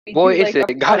Me Boy, too, is like it?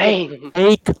 a God puzzle. dang.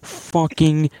 Take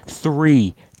fucking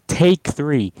three. Take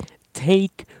three.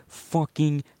 Take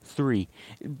fucking three.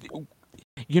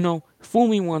 Fool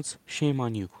me once, shame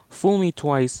on you. Fool me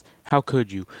twice, how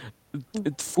could you?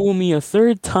 Fool me a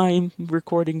third time,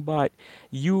 recording bot.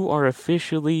 You are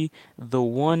officially the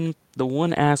one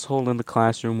asshole in the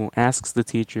classroom who asks the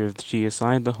teacher if she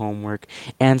assigned the homework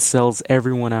and sells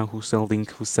everyone out who's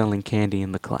selling candy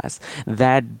in the class.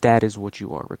 That is what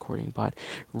you are, recording bot.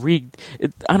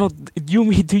 I don't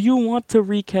do you want to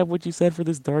recap what you said for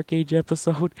this Dark Age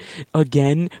episode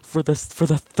again for the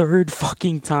third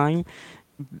fucking time?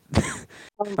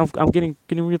 Um, I'm getting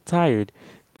real tired.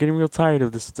 Getting real tired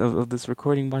of this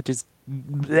recording bot just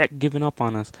giving up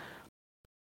on us.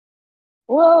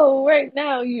 Whoa, right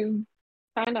now you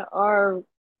kind of are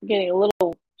getting a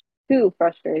little too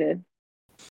frustrated.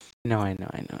 No, I know,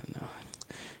 I know, I know.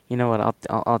 You know what?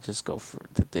 I'll just go for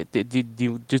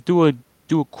just do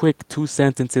a quick 2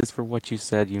 sentences for what you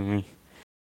said, Yumi.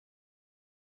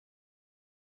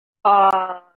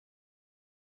 Uh,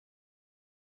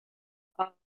 uh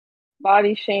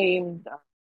body shamed,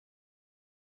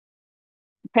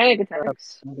 panic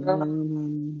attacks.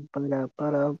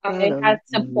 I had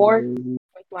support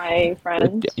with my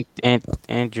friends.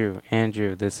 Andrew,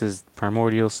 this is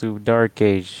Primordial Soup Dark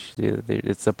Age.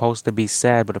 It's supposed to be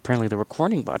sad, but apparently the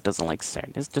recording bot doesn't like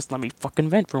sadness. Just let me fucking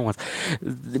vent for once.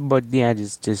 But yeah,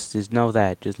 just know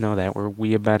that. Just know that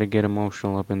we about to get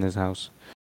emotional up in this house.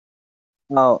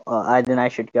 Oh, then I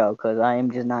should go because I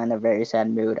am just not in a very sad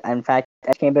mood. In fact,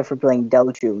 I came back for playing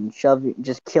Delchu and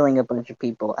just killing a bunch of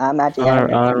people. I'm actually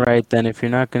having a All treat. right then. If you're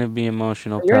not gonna be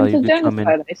emotional, You're pal, you into could come in.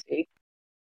 genocide, I see.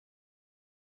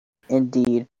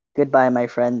 Indeed. Goodbye, my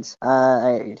friends.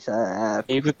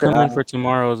 You could come in for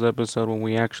tomorrow's episode when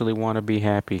we actually want to be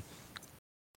happy.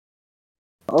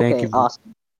 Thank okay, you. awesome.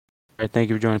 All right, thank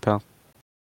you for joining, pal.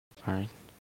 All right.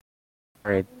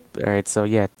 All right, all right. So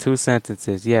yeah, 2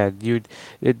 sentences. Yeah,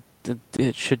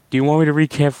 it should. Do you want me to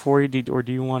recap for you, or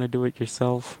do you want to do it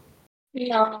yourself?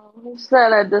 No, it's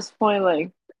that at this point,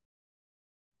 like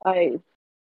I,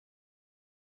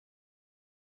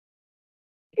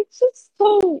 it's just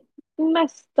so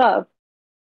messed up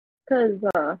because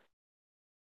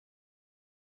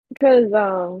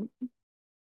because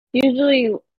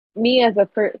usually me as a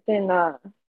person,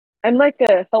 I'm like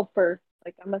a helper.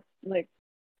 Like I'm a like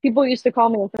people used to call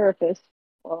me a therapist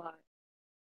a lot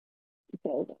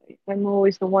because I'm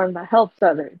always the one that helps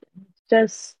others. It's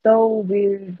just so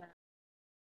weird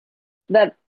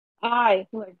that I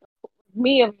like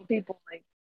me of people like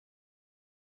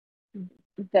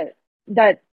that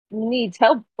that needs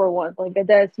help for once, like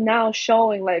that's now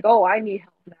showing like, oh, I need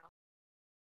help now.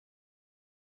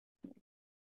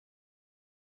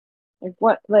 Like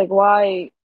what? Like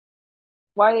why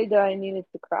did I needed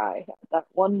to cry at that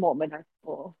one moment at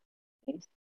school? It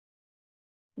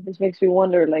just makes me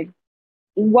wonder, like,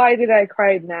 why did I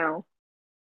cry now?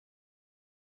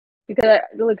 Because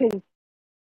because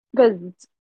because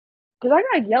I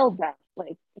got yelled at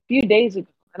like a few days ago,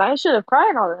 and I should have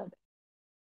cried already.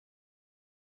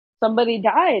 Somebody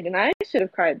died, and I should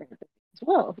have cried that day as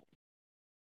well.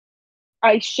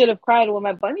 I should have cried when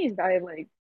my bunnies died. Like,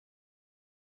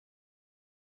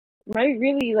 am I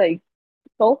really like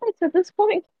soulless at this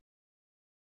point?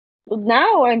 Well,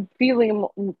 now I'm feeling.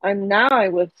 I'm now I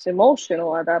was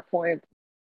emotional at that point.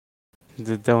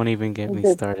 Don't even get me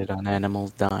Because started on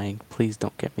animals dying. Please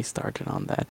don't get me started on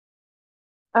that.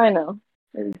 I know.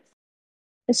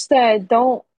 It's that I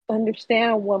don't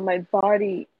understand what my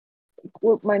body,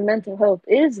 what my mental health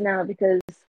is now because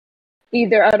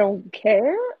either I don't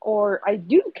care or I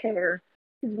do care.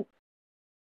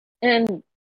 And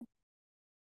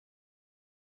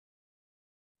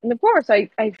and of course I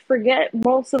forget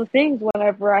most of the things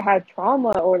whenever I had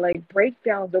trauma or like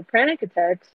breakdowns or panic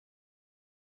attacks.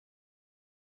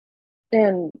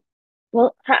 And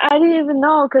well, I didn't even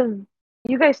know because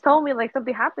you guys told me like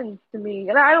something happened to me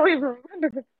and I don't even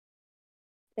remember.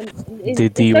 And Do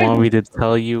it you want started. me to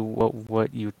tell you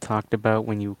what you talked about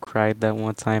when you cried that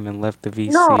one time and left the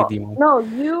VC? No, Do you want? no,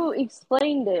 you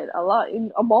explained it a lot.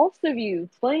 Most of you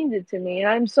explained it to me, and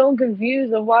I'm so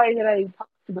confused of why did I talk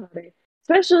about it,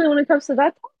 especially when it comes to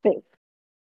that topic.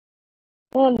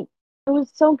 And I was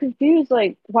so confused,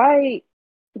 like why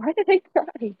did I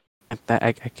cry?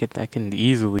 I can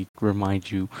easily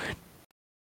remind you.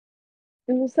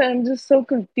 I'm just so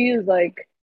confused, like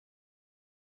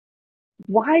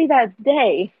why that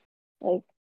day? Like,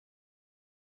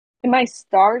 am I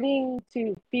starting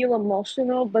to feel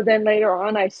emotional, but then later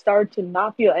on I start to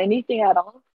not feel anything at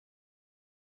all?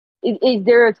 Is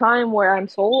there a time where I'm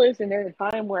soulless and there a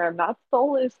time where I'm not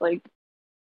soulless? Like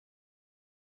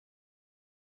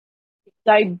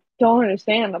I don't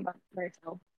understand about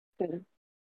myself. 'Cause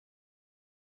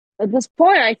at this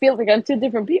point, I feel like I'm two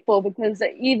different people because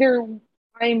either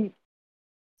I'm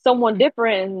someone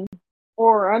different,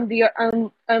 or I'm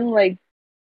like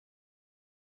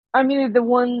I'm either the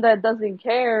one that doesn't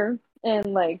care and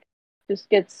like just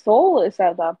gets soulless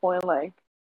at that point, like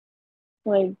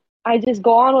I just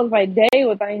go on with my day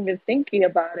without even thinking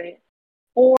about it,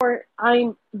 or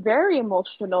I'm very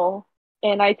emotional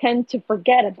and I tend to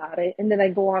forget about it and then I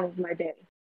go on with my day.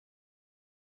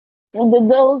 And then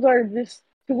those are just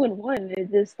two in one.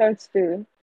 It just starts to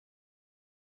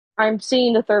I'm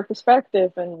seeing the third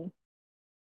perspective, and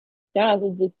yeah,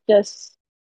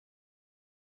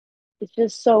 it's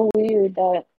just so weird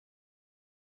that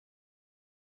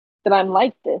I'm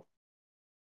like this.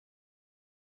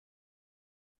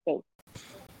 So,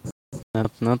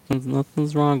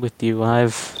 Nothing's wrong with you. I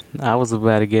was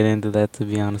about to get into that, to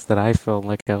be honest. That I felt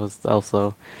like I was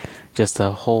also just a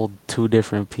whole two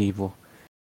different people.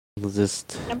 It was just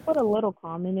Can I put a little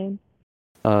comment in?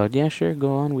 yeah, sure,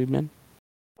 go on, we've been.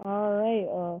 All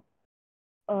right.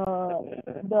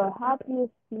 The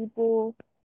happiest people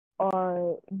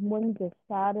are when the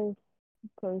saddest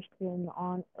person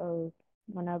on earth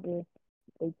whenever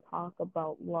they talk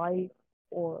about life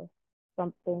or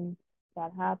something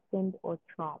that happened or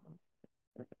trauma.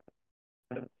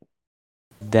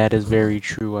 That is very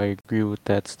true. I agree with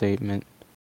that statement.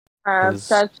 That's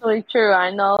Because actually true.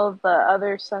 I know the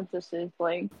other censuses,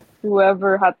 like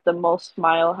whoever had the most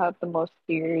smile had the most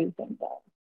tears, and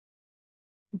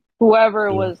whoever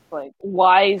yeah, was like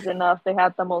wise enough, they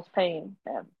had the most pain.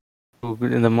 and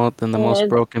the most And it's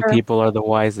broken true. people are the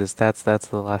wisest. That's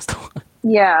the last one.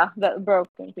 Yeah, that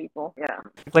broken people. Yeah.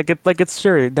 It's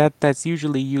sure that's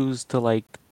usually used to like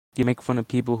you make fun of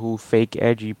people who fake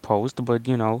edgy post, but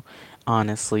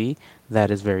honestly, that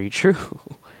is very true.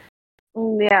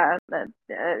 Yeah, that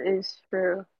is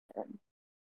true. And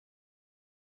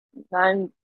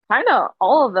I'm kind of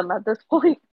all of them at this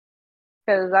point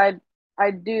because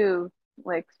I do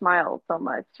like smile so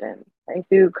much and I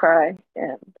do cry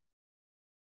and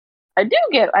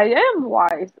I am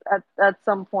wise at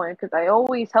some point because I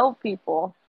always help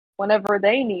people whenever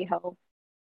they need help.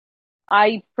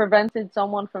 I prevented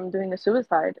someone from doing a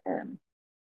suicide, and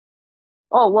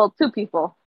oh well, two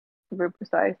people to be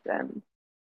precise, and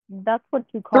That's what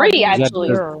you call three being Does a that actually.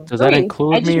 does, hero. does that Three. I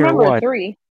include just me or remember what?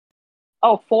 three.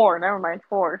 Oh, four. Never mind,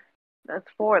 four. That's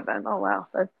four then. Oh wow,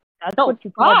 that's That's no what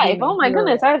you call five. being Oh a my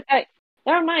goodness, hero. I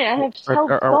never mind. I have Are,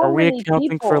 helped are, are so are we many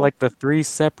accounting for people. like the three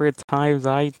separate times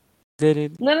I did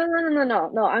it?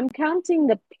 No. I'm counting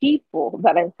the people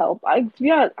that I've helped.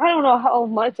 Yeah, I don't know how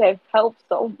much I've helped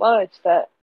so much that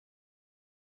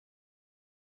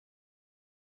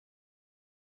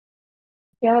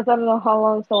yeah, I don't know how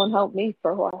long someone helped me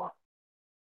for a while.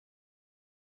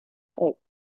 Like,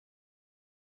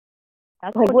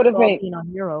 That's like what what you if call I? being a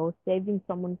hero. Saving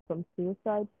someone from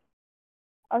suicide.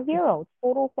 A hero.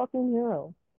 Total fucking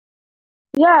hero.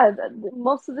 Yeah,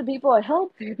 most of the people I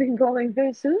help have been going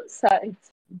through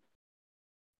suicides.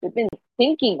 They've been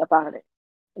thinking about it.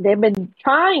 They've been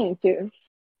trying to.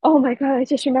 Oh my god, I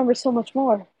just remember so much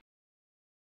more.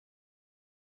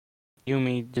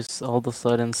 Yumi just all of a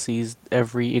sudden sees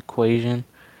every equation.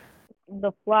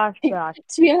 The flashback.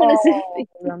 To be honest, All of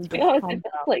to them be just honest, come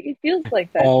back. it feels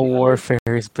like that. To All be honest,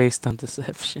 warfare is based on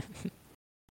deception.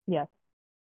 Yes.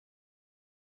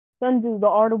 Sundu, the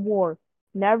art of war.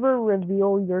 Never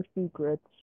reveal your secrets.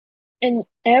 and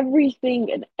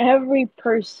everything and every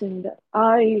person that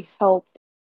I helped,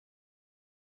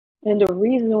 and the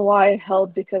reason why I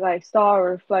helped because I saw a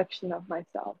reflection of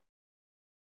myself.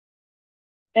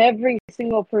 Every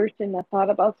single person that thought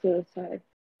about suicide,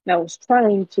 and I was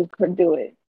trying to do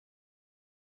it.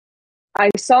 I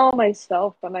saw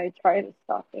myself and I tried to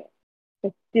stop it.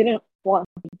 I didn't want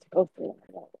me to go through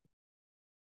that.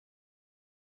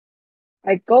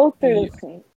 I go through You, the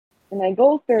pain and I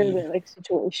go through you, the like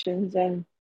situations and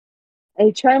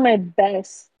I try my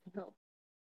best to help.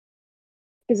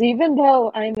 Because even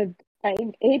though I'm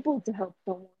able to help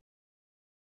someone,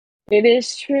 it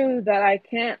is true that I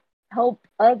can't help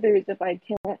others if I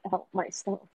can't help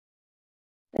myself.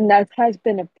 And that has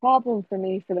been a problem for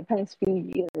me for the past few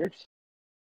years.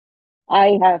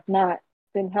 I have not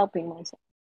been helping myself.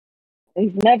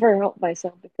 I've never helped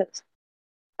myself because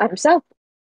I'm selfish.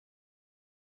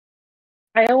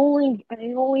 I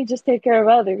only just take care of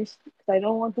others because I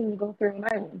don't want them to go through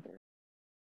what I went through.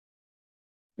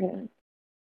 Yeah.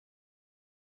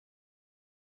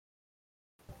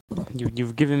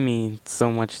 you've given me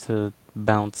so much to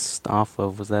bounce off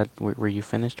of. Were you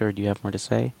finished, or do you have more to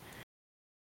say?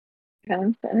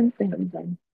 I'm thinking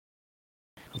them.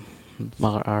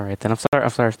 Well, all right then. I'm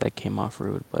sorry if that came off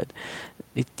rude, but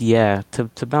yeah.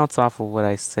 To bounce off of what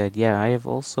I said, yeah, I have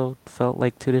also felt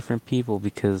like two different people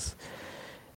because,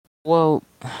 well,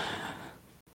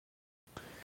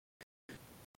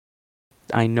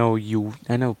 I know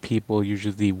people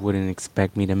usually wouldn't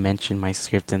expect me to mention my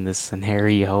script in this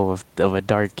scenario of a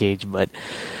dark age, but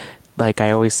like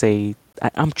I always say,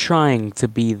 I'm trying to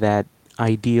be that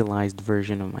idealized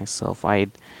version of myself.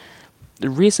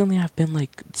 Recently I've been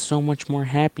like so much more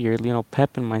happier,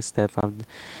 pep in my step.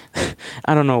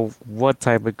 I don't know what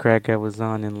type of crack I was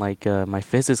on in like my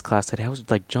physics class today. I was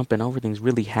like jumping over things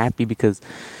really happy because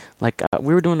like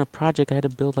we were doing a project. I have to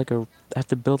build like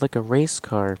a race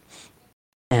car,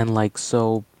 and like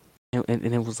so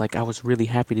and it was like I was really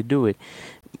happy to do it.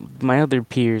 My other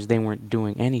peers, they weren't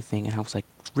doing anything, and I was like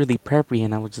really preppy,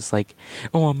 and I was just like,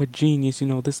 oh, I'm a genius,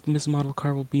 this model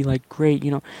car will be like great,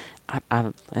 and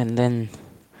then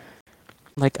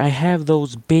like I have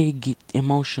those big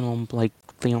emotional like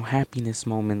happiness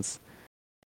moments,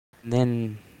 and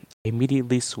then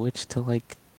immediately switch to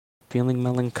like feeling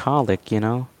melancholic,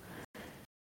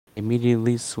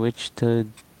 immediately switch to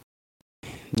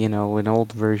an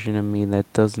old version of me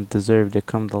that doesn't deserve to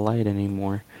come to light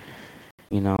anymore,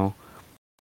 you know.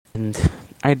 And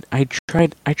I try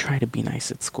to be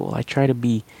nice at school. I try to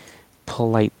be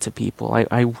polite to people.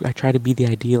 I try to be the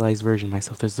idealized version of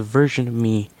myself. There's a version of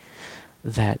me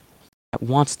that that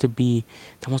wants to be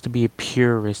that wants to be a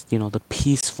purist, the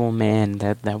peaceful man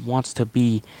that wants to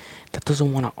be that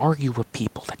doesn't want to argue with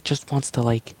people, that just wants to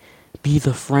like be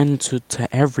the friend to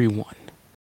everyone.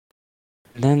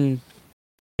 And then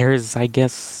there's, I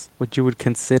guess, what you would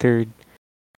consider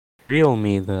real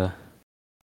me, the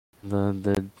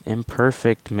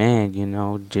imperfect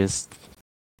man, just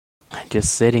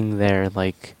sitting there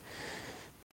like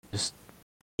just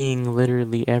being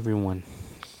literally everyone,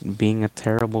 being a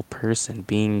terrible person,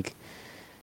 being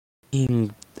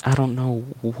I don't know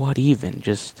what even,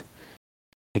 just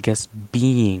I guess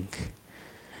being,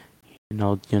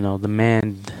 the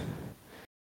man.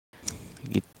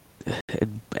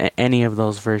 Any of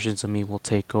those versions of me will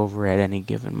take over at any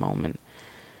given moment.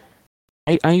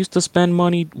 I used to spend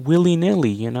money willy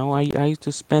nilly, I used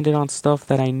to spend it on stuff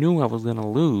that I knew I was gonna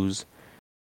lose.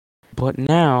 But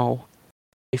now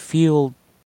I feel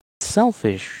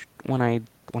selfish when I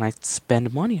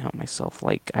spend money on myself.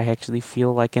 Like I actually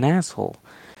feel like an asshole.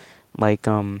 Like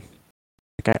I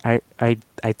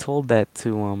told that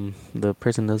to the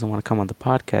person who doesn't want to come on the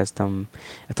podcast.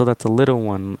 I told that to little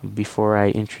one before I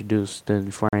introduced I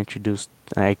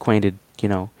acquainted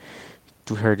to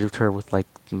her with like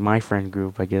my friend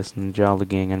group, I guess, and Jolly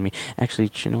Gang and me. Actually,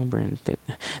 Chernobyl,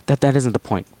 that isn't the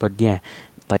point. But yeah,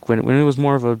 like when it was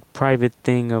more of a private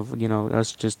thing of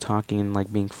us just talking and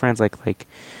like being friends, like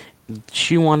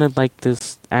she wanted like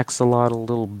this axolotl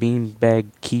little beanbag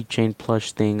keychain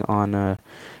plush thing on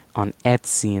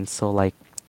Etsy, and so like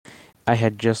I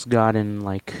had just gotten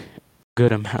like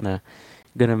good amount of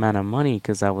good amount of money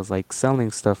because I was like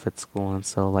selling stuff at school, and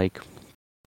so like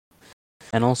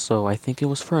and also I think it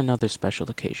was for another special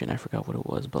occasion. I forgot what it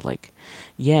was, but like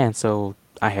yeah, and so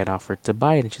I had offered to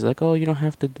buy it, and she's like, "Oh, you don't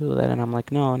have to do that," and I'm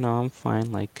like, "No, no, I'm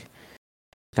fine. Like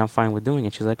I'm fine with doing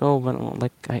it." She's like, "Oh, but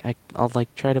like I'll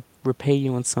like try to repay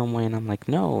you in some way," and I'm like,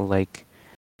 "No, like."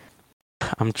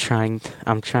 I'm trying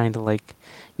to like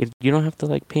you don't have to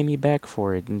like pay me back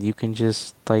for it, and you can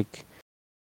just like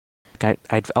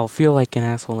I'll feel like an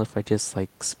asshole if I just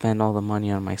like spend all the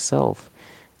money on myself.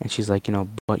 And she's like,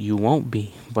 but you won't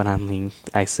be. But I mean,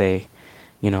 I say,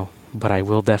 but I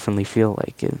will definitely feel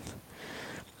like it.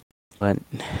 But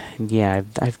yeah,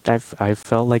 I've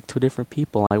felt like two different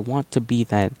people. I want to be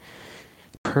that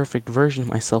perfect version of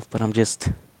myself, but I'm just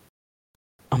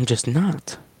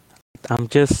not. I'm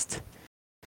just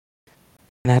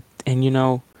that, and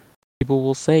people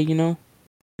will say, you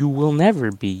will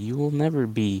never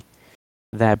be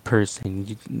that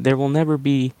person. There will never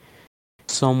be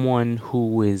someone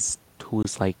who is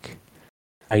like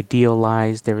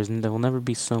idealized. There will never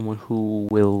be someone who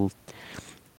will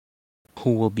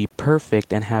be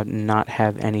perfect and have not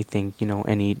have anything,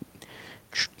 anything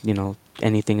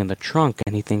in the trunk,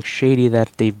 anything shady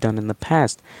that they've done in the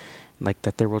past. Like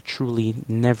that there will truly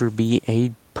never be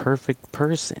a perfect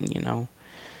person.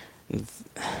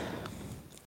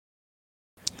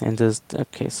 And just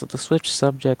okay, so to switch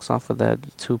subjects off of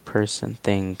that two-person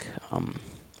thing,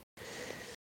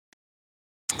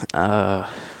 uh,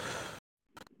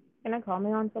 Can I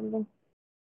comment on something?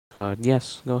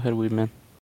 yes, go ahead, Weedman.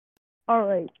 All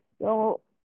right.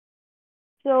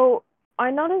 So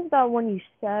I noticed that when you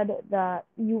said that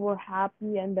you were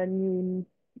happy and then you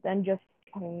then just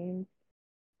changed,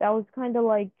 that was kind of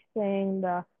like saying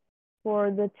that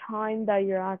for the time that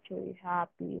you're actually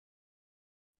happy,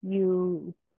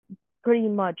 you pretty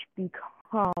much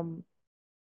become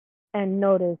and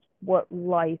notice what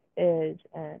life is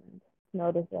and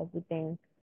notice everything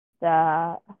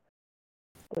that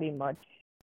pretty much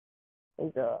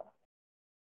is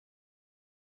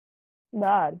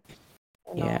bad,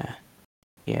 you know. Yeah.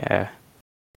 Yeah.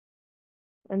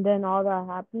 And then all that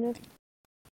happiness,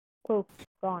 poof,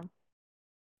 gone.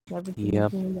 Never to be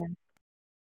Yep. seen again.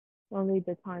 Only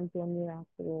the times when you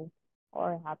actually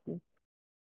are happy.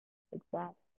 It's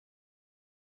that.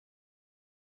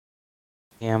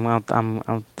 Yeah,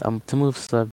 I'm to move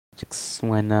subjects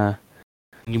when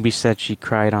Yubi said she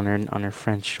cried on her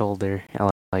friend's shoulder.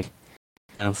 Like,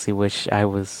 I honestly wish I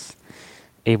was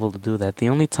able to do that. The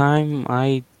only time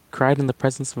I cried in the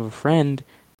presence of a friend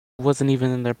wasn't even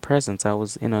in their presence. I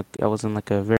was in like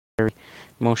a very, very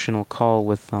emotional call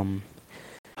with One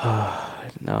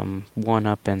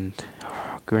Up and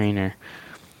Greener.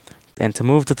 And to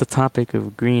move to the topic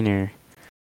of Greener,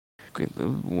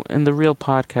 in the real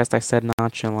podcast, I said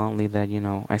nonchalantly that,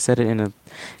 I said it in a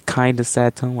kind of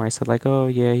sad tone where I said, like, oh,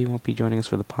 yeah, he won't be joining us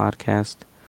for the podcast.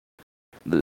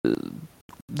 The,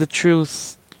 the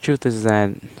truth is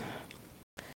that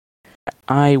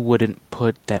I wouldn't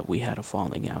put that we had a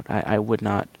falling out. I would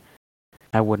not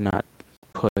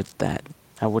put that.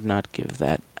 I would not give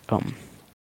that.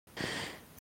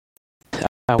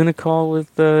 I was in a call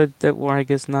with or I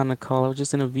guess not in a call. I was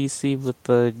just in a VC with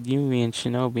Yumi and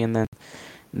Shinobi, and then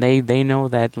they know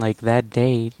that like that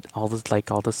day, all of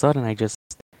a sudden I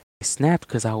snapped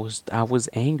because I was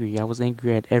angry. I was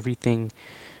angry at everything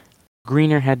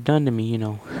Greener had done to me.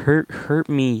 Hurt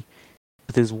me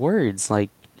with his words. Like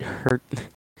hurt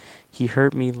he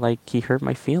hurt me like he hurt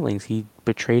my feelings. He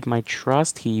betrayed my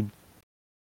trust. He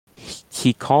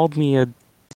called me a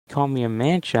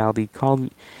man child. He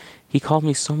called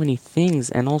me so many things,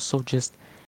 and also just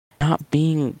not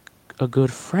being a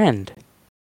good friend.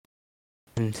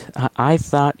 And I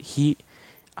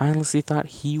honestly thought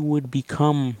he would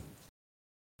become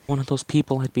one of those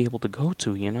people I'd be able to go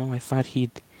to. I thought he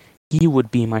would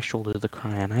be my shoulder to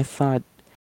cry on. I thought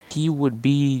he would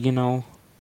be,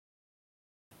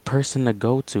 person to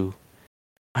go to.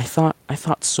 I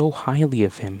thought so highly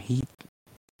of him. He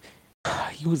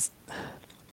was.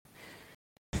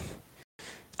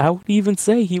 I would even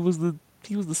say he was the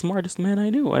smartest man I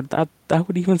knew. I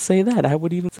would even say that. I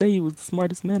would even say he was the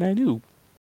smartest man I knew.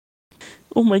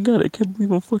 Oh my god, I can't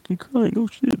believe I'm fucking crying. Oh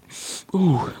shit.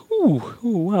 Oh,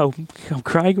 oh wow. I'm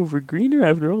crying over Greener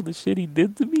after all the shit he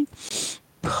did to me.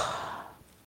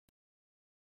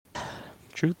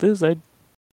 Truth is, I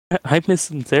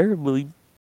miss him terribly.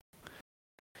 I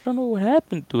don't know what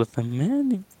happened with him,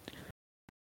 man.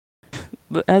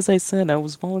 But as I said, I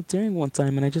was volunteering one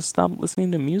time and I just stopped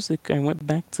listening to music. I went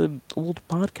back to old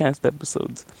podcast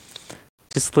episodes.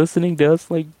 Just listening to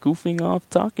us like goofing off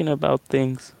talking about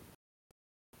things.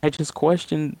 I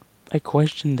questioned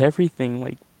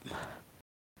everything.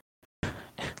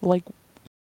 Like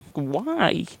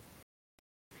why?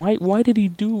 Why did he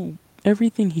do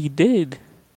everything he did?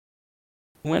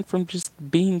 Went from just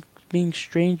being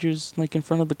strangers like in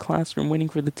front of the classroom waiting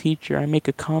for the teacher. I make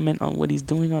a comment on what he's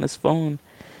doing on his phone.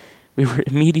 We were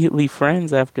immediately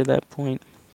friends after that point.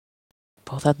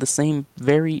 Both had the same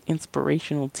very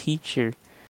inspirational teacher.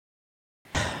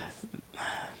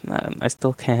 I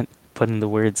still can't put into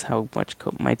words how much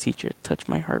my teacher touched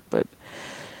my heart, but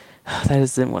that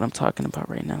isn't what I'm talking about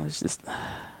right now. It's just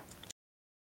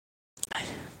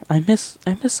I miss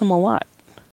him a lot.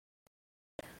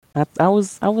 I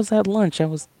was at lunch. I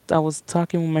was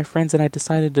talking with my friends, and I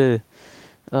decided to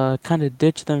kind of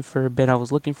ditch them for a bit. I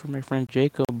was looking for my friend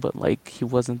Jacob, but like he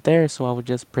wasn't there, so I was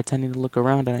just pretending to look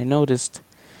around, and I noticed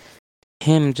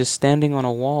him just standing on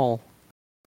a wall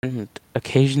and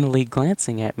occasionally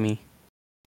glancing at me,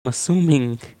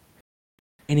 assuming,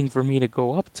 waiting for me to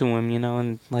go up to him,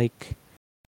 and like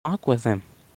talk with him.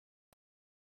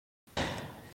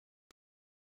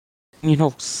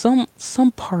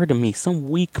 Some part of me, some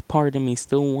weak part of me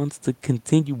still wants to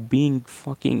continue being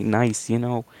fucking nice,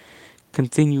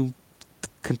 continue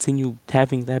continue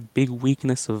having that big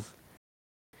weakness of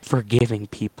forgiving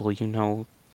people,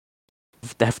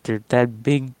 after that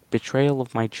big betrayal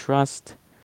of my trust.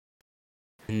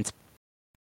 And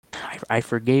I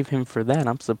forgave him for that.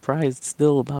 I'm surprised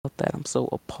still about that. I'm so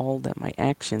appalled at my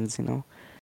actions,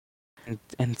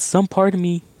 And some part of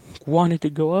me wanted to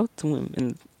go out to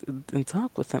him and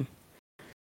talk with him.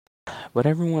 But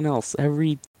everyone else,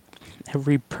 every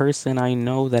person I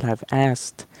know that I've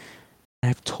asked,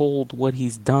 I've told what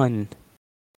he's done,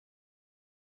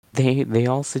 they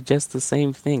all suggest the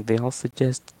same thing. They all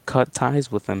suggest cut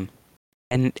ties with him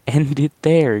and end it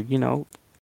there.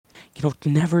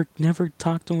 Never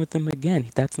talk to him with him again.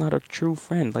 That's not a true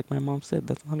friend. Like my mom said,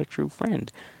 that's not a true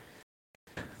friend.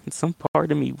 And some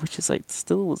part of me wishes I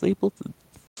still was able to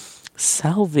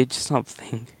salvage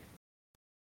something.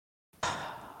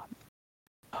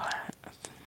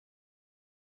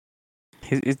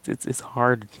 It's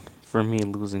hard for me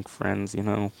losing friends.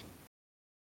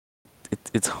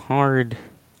 It's hard.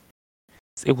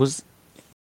 It was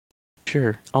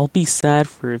sure. I'll be sad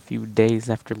for a few days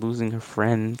after losing a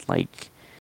friend, like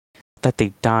that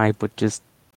they die, but just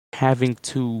having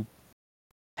to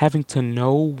having to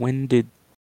know when to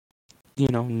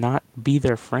not be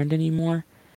their friend anymore.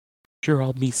 Sure,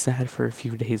 I'll be sad for a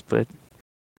few days, but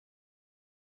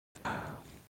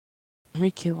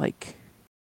Enrique, like,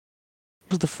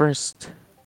 was the first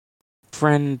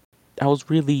friend I was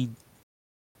really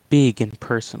big and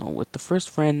personal with. The first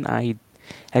friend I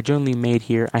had generally made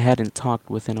here, I hadn't talked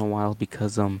with in a while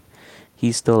because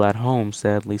he's still at home,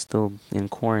 sadly, still in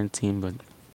quarantine. But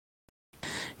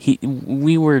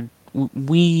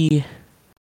we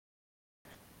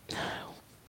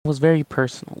was very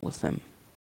personal with him.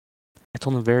 I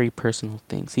told him very personal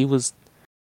things.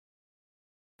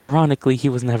 Ironically, he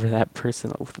was never that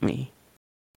personal with me.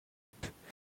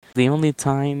 The only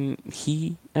time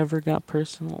he ever got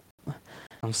personal,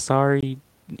 I'm sorry,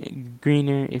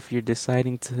 Greener, if you're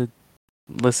deciding to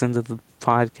listen to the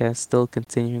podcast, still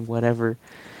continuing, whatever.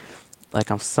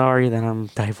 Like, I'm sorry that I'm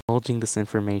divulging this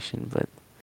information, but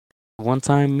one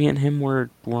time me and him were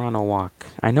on a walk.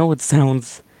 I know it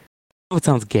sounds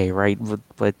gay, right?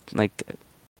 But like, I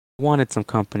wanted some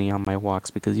company on my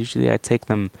walks because usually I take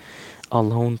them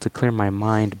alone to clear my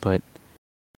mind, but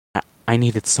I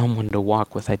needed someone to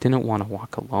walk with. I didn't want to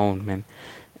walk alone, man.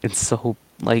 And so,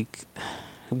 like,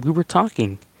 we were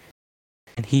talking,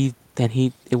 and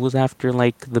it was after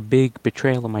like the big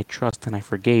betrayal of my trust, and I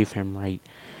forgave him, right?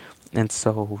 And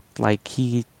so, like,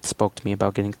 he spoke to me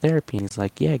about getting therapy, and he's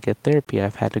like, "Yeah, get therapy.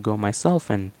 I've had to go myself."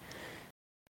 And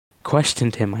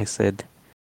questioned him. I said,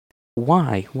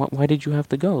 "Why? Why did you have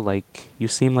to go? Like, you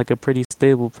seem like a pretty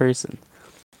stable person."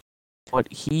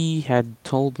 What he had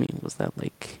told me was that,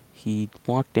 like, he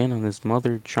walked in on his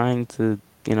mother trying to,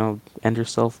 end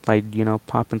herself by,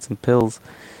 popping some pills,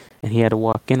 and he had to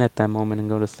walk in at that moment and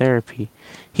go to therapy.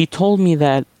 He told me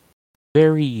that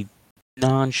very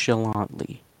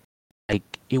nonchalantly.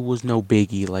 Like, it was no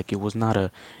biggie, like, it was not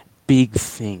a big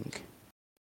thing.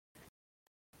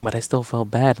 But I still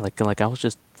felt bad. Like I was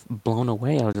just blown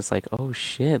away. I was just like, oh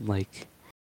shit, like,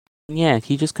 yeah,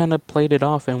 he just kind of played it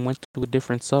off and went to a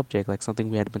different subject, like something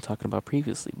we had been talking about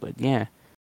previously. But yeah.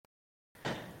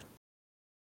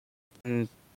 And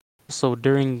so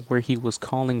during where he was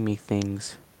calling me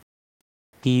things,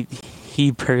 he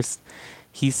he pers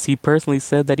he personally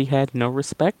said that he had no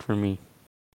respect for me.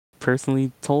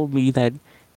 Personally told me that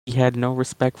he had no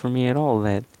respect for me at all.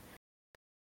 That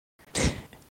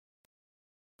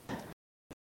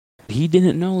he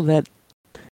didn't know that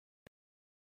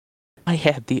I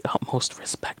had the utmost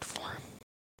respect for him.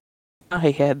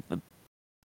 I had the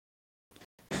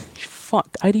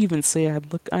fuck. I'd even say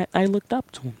I looked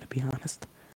up to him, to be honest.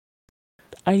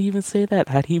 I'd even say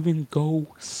that. I'd even go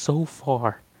so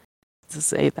far to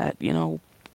say that,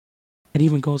 I'd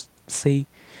even go say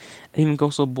I'd even go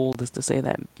so bold as to say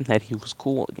that he was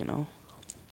cool.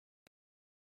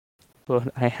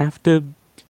 But I have to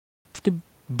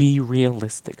be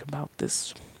realistic about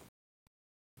this.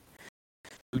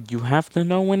 You have to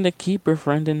know when to keep your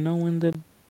friend and know when to,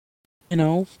 you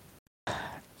know, I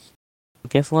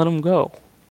guess let him go.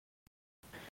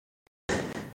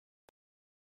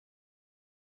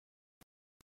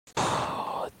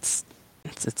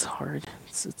 It's hard.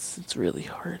 It's really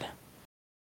hard.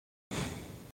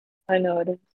 I know it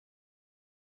is.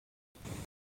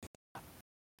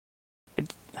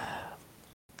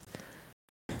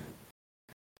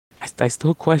 I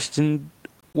still question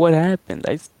what happened.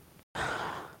 I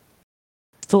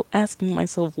still asking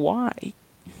myself why.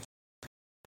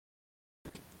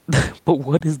 But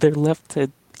what is there left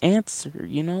to answer?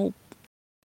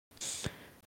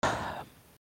 I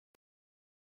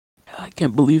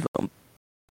can't believe I'm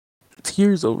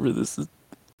tears over this.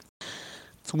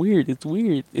 It's weird. It's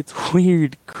weird. It's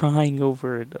weird crying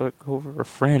over a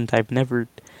friend. I've never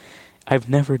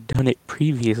done it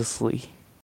previously.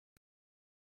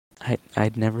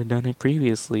 I'd never done it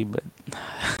previously, but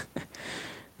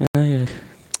uh,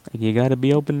 you gotta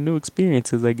be open to new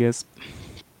experiences, I guess.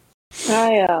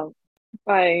 If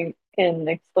I can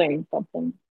explain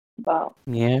something about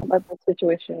Yeah. about the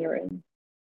situation you're in.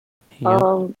 Yep.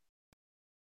 Um,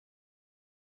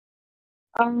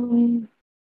 Um,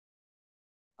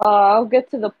 I'll get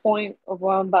to the point of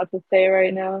what I'm about to say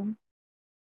right now,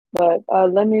 but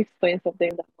let me explain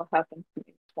something that happened to me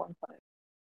this one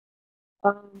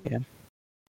time. Yeah.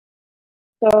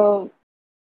 So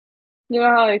you know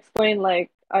how I explained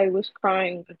like I was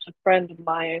crying with a friend of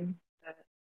mine that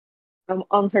I'm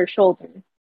on her shoulder. Yeah.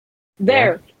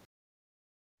 There,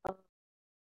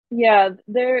 yeah,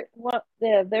 there. What?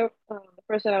 Yeah, there. The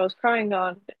person I was crying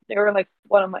on, they were like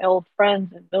one of my old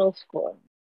friends in middle school.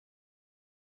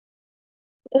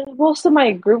 Most of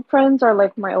my group friends are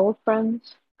like my old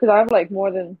friends because I have like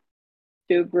more than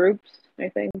two groups. I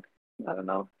think I don't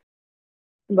know,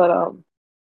 but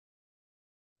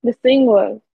the thing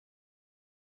was,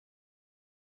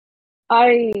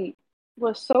 I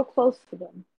was so close to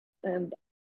them, and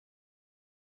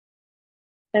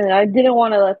I didn't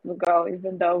want to let them go,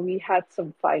 even though we had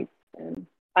some fights, and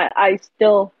I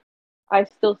still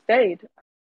stayed.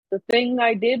 The thing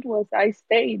I did was I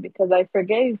stayed because I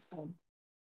forgave them,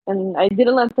 and I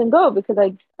didn't let them go because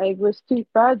I was too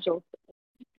fragile.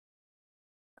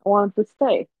 I wanted to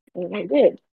stay, and I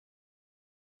did,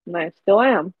 and I still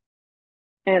am.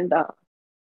 And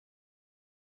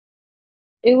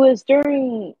it was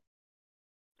during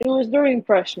it was during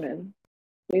freshman.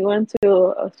 We went to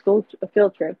a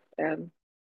field trip, and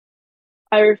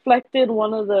I reflected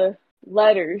one of the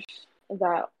letters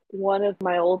that one of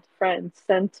my old friends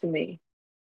sent to me,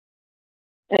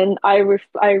 and I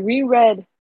reread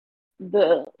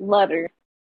the letter,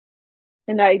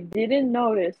 and I didn't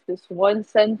notice this one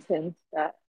sentence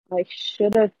that I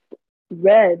should have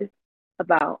read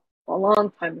about a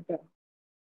long time ago.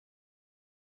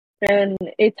 And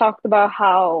it talked about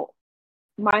how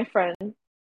my friends,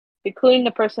 including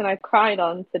the person I cried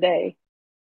on today,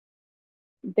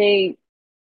 they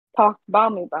talked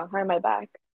about me behind my back,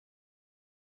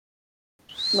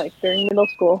 like during middle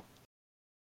school,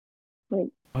 like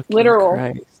Fucking literal,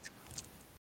 Christ.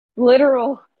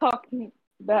 literal talking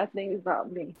bad things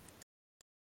about me.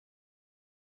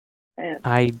 And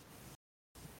I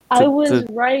I to was to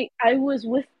right. I was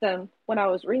with them when I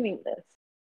was reading this,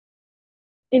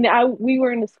 and we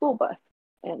were in the school bus,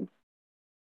 and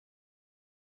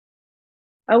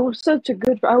I was such a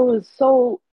good. I was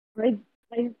so I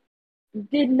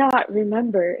did not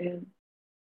remember, and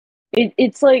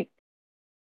it's like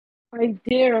I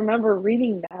didn't remember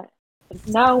reading that. But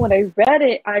now when I read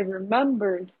it, I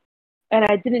remembered, and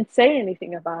I didn't say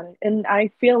anything about it. And I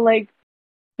feel like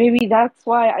maybe that's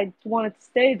why I wanted to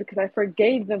stay because I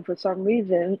forgave them for some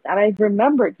reason, and I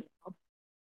remembered.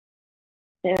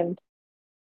 And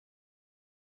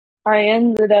I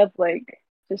ended up like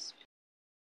just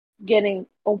getting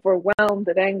overwhelmed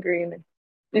and angry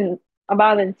and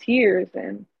about in tears,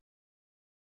 and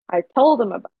I told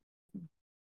them about it,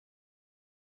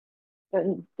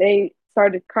 and they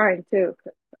started crying too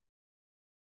 'cause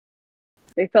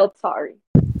they felt sorry.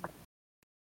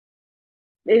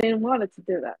 They didn't want it to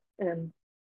do that, and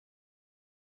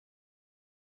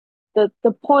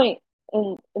the point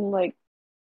and like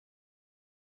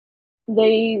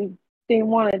they they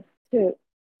wanted to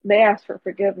they asked for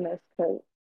forgiveness because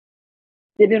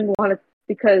they didn't want it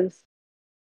because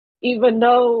even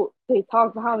though they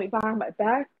talked about me behind my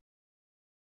back,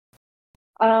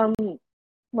 um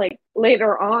like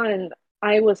later on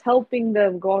I was helping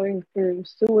them going through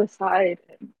suicide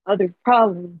and other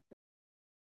problems.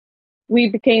 We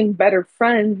became better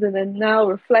friends, and then now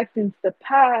reflecting to the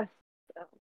past,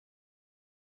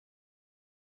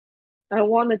 I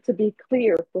wanted to be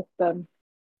clear with them,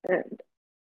 and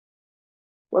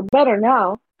we're better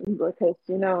now because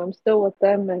I'm still with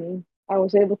them, and I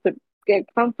was able to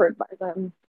get comfort by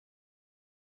them.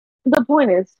 The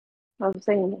point is, I was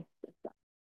saying this,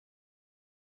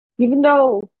 even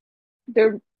though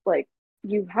they're like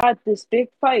you had this big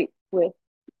fight with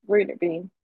Raider Bean,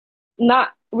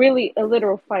 not really a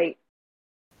literal fight,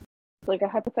 like a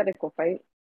hypothetical fight.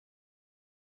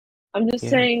 I'm just yeah.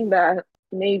 saying that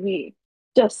maybe,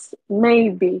 just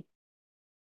maybe,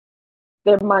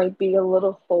 there might be a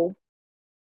little hope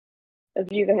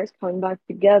of you guys coming back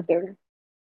together,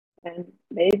 and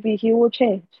maybe he will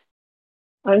change.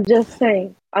 I'm just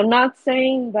saying. I'm not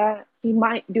saying that he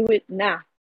might do it now.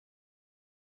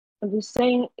 I'm just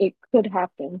saying it could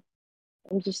happen.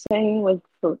 I'm just saying like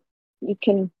for you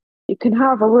can you can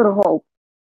have a little hope.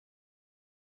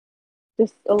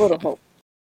 Just a little hope.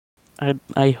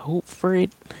 I hope for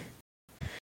it.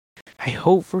 I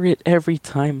hope for it every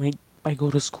time I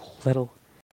go to school that'll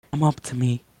come up to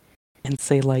me and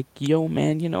say like, "Yo,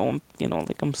 man,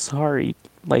 like I'm sorry,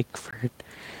 like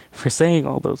for saying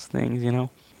all those things."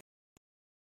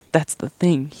 That's the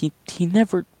thing. He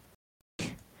never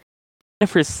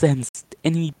never sensed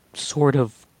any sort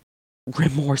of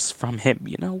remorse from him,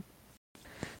 you know?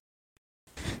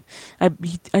 I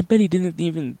bet he didn't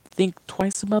even think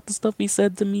twice about the stuff he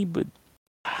said to me, but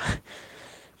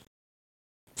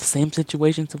same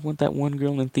situation to what that one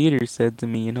girl in theater said to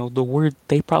me, you know, the word,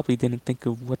 they probably didn't think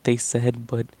of what they said,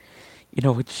 but, you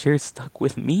know, it sure stuck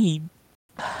with me.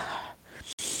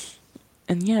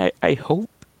 And yeah, I hope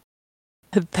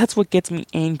that's what gets me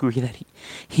angry, that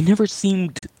he never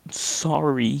seemed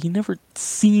sorry. He never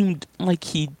seemed like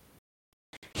He,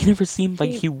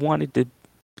 he wanted to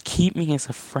keep me as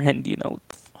a friend, you know.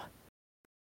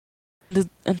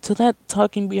 And to that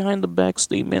talking behind the back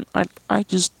statement, I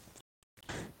just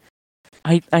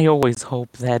I always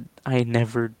hope that I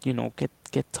never, you know, get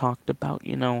talked about,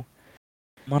 you know.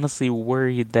 I'm honestly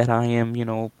worried that I am, you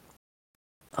know,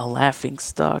 a laughing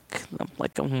stock.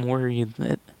 I'm worried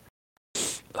that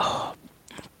oh,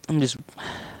 I'm just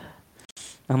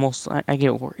I'm also I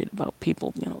get worried about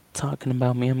people, you know, talking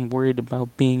about me. I'm worried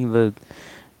about being the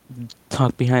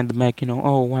talk behind the back, you know,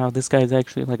 oh wow, this guy's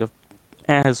actually like a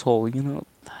asshole, you know.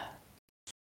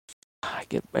 I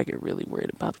get really worried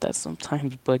about that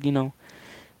sometimes, but you know,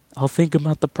 I'll think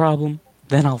about the problem,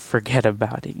 then I'll forget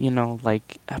about it. You know,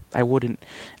 like I wouldn't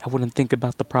think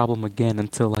about the problem again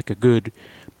until like a good,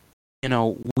 you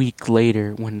know, week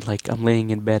later when like I'm laying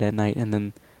in bed at night and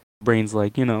then brain's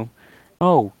like, you know,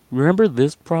 oh, remember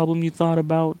this problem you thought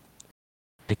about?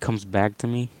 It comes back to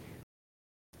me.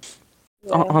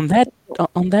 yeah.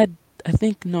 On that, I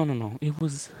think no, it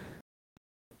was.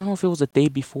 I don't know if it was a day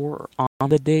before or on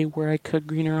the day where I cut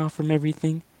Greener off from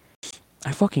everything.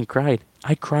 I fucking cried.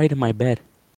 I cried in my bed.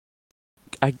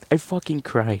 I fucking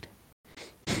cried.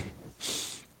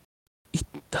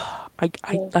 Yeah.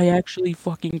 I actually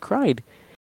fucking cried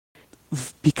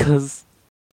because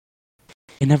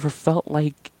it never felt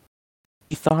like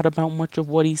he thought about much of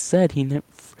what he said.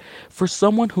 For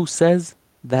someone who says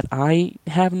that I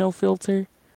have no filter,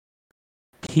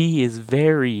 he is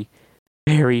very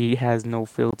has no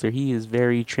filter. He is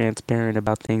very transparent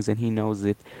about things and he knows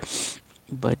it.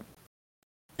 But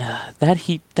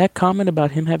that comment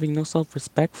about him having no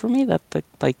self-respect for me, that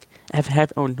like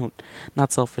have oh no,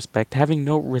 not self-respect, having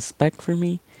no respect for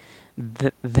me,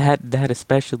 that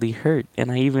especially hurt.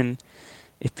 And I even,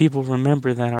 if people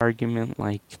remember that argument,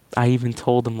 like I even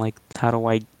told him like how do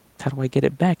I get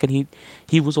it back? And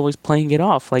he was always playing it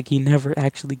off like he never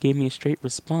actually gave me a straight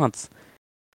response.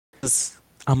 'Cause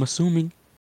I'm assuming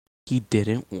he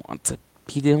didn't want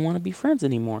to be friends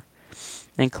anymore.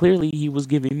 And clearly he was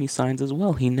giving me signs as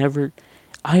well. He never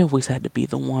I always had to be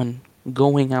the one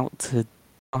going out to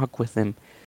talk with him.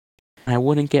 I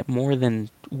wouldn't get more than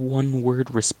one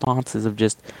word responses of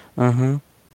just uh-huh.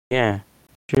 Yeah,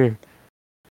 sure.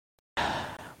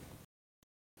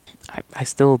 I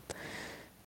still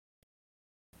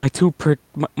my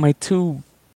two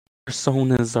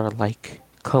personas are like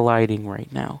colliding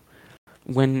right now.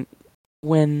 When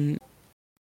when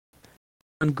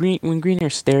when Greener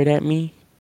stared at me,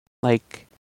 like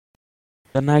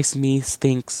the nice me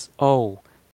thinks, oh,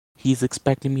 he's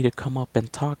expecting me to come up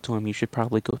and talk to him. You should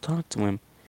probably go talk to him.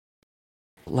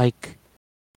 Like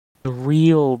the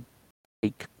real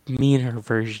like meaner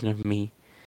version of me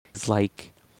is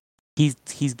like he's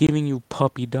giving you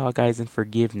puppy dog eyes and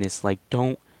forgiveness. Like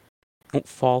don't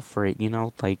fall for it, you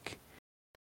know? Like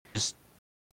just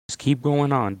just keep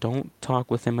going on. Don't talk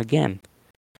with him again.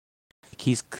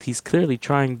 He's clearly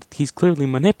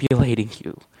manipulating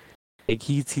you. Like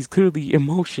he's clearly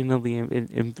emotionally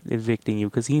evicting you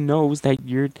because he knows that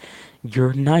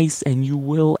you're nice and you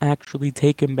will actually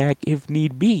take him back if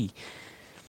need be.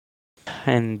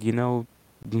 And you know,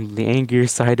 the angrier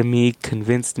side of me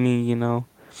convinced me, you know,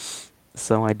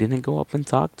 so I didn't go up and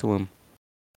talk to him.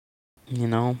 You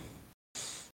know,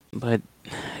 but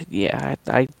yeah,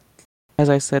 I as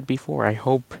I said before, I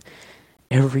hope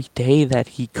every day that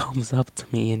he comes up to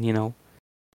me and you know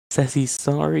says he's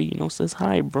sorry, you know, says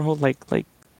hi, bro, like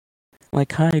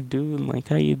hi, dude, like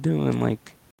how you doing,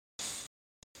 like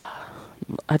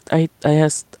I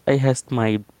asked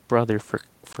my brother for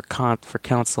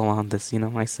counsel on this. You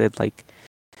know, I said like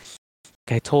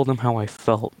I told him how I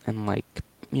felt and like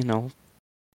you know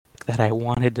that I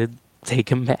wanted to take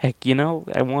him back. You know,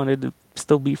 I wanted to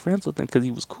still be friends with him because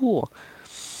he was cool.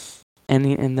 And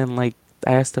then like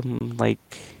I asked him like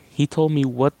he told me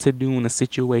what to do in a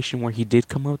situation where he did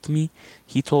come up to me.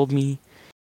 He told me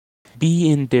be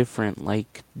indifferent,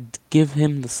 like give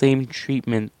him the same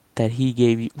treatment that he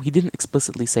gave you. He didn't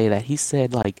explicitly say that. He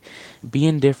said like be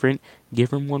indifferent,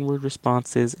 give him one word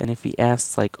responses, and if he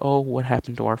asks like, "Oh, what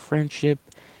happened to our friendship?"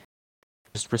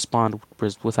 just respond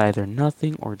with either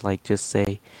nothing or like just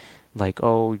say like,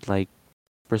 "Oh, like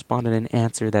responded an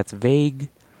answer that's vague.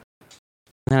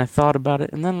 And then I thought about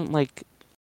it, and then like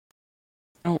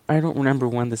I don't remember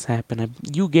when this happened.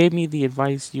 You gave me the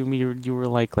advice. You were you're, you're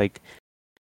like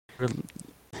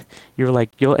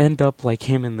you'll end up like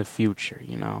him in the future.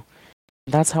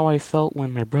 That's how I felt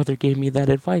when my brother gave me that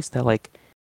advice. That like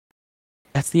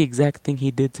that's the exact thing he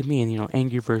did to me. And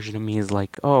angry version of me is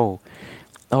like,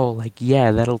 like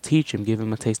yeah, that'll teach him, give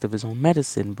him a taste of his own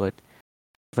medicine. But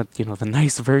the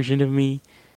nice version of me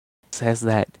says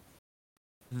that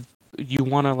you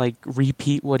want to like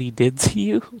repeat what he did to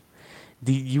you.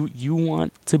 Do you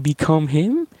want to become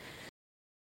him?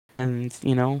 And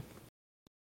thank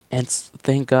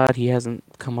God he hasn't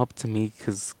come up to me,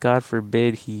 because God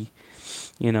forbid he,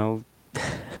 you know,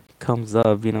 comes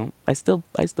up. I still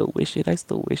wish it. I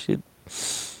still wish it.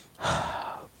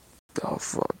 Oh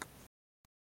fuck.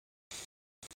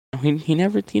 He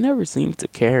never seemed to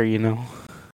care.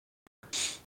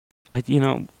 But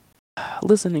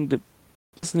listening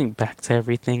back to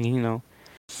everything.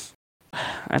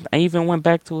 I even went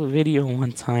back to a video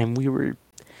one time. We were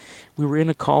in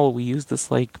a call. We used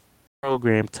this like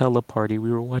program, Teleparty.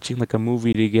 We were watching like a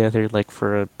movie together, like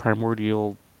for a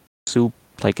primordial soup,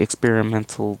 like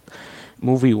experimental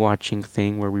movie watching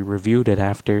thing where we reviewed it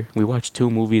after. We watched two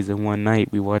movies in one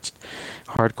night. We watched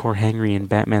Hardcore Henry and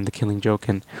Batman the Killing Joke,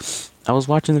 and I was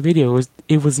watching the video.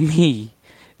 It was me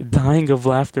dying of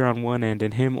laughter on one end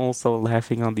and him also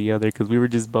laughing on the other, because we were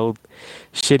just both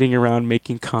shitting around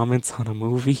making comments on a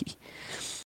movie.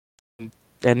 And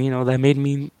that made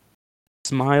me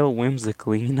smile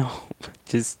whimsically.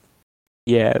 Just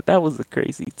yeah, that was a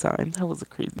crazy time. That was a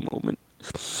crazy moment.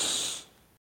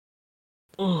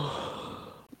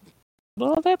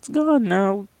 Well, that's gone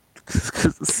now.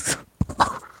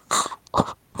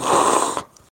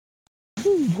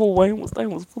 Oh, I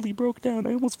almost fully broke down.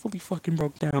 I almost fully fucking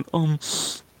broke down. Oh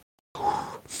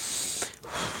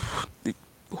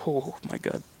my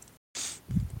god.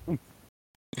 Take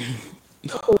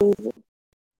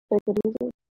it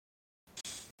easy.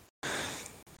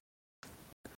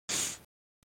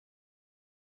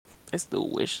 I still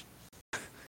wish.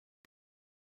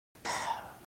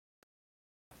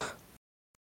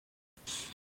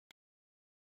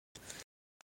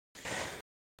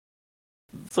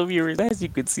 So viewers, as you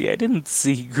could see, I didn't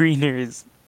see Greeners.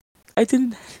 I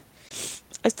didn't.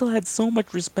 I still had so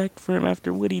much respect for him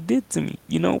after what he did to me.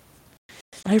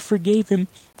 I forgave him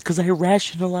because I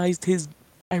rationalized his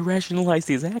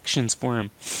actions for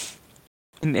him.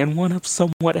 And one of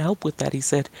somewhat helped with that. He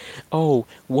said, "Oh,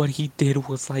 what he did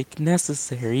was like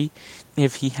necessary.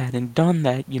 If he hadn't done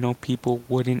that, people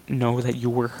wouldn't know that you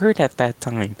were hurt at that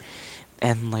time."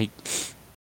 And like,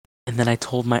 and then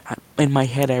in my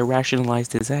head, I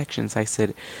rationalized his actions. I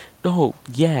said, "Oh,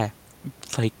 yeah,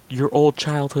 like your old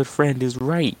childhood friend is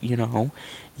right. You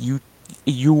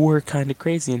you were kind of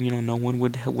crazy, and no one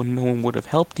would have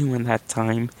helped you in that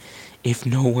time if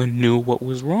no one knew what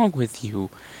was wrong with you."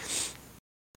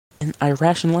 And I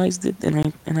rationalized it,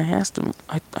 and I asked him.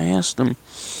 I asked him,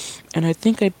 and I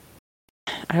think I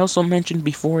also mentioned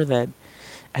before that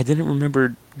I didn't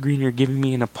remember Greener giving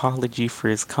me an apology for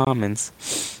his comments.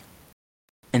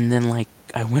 And then like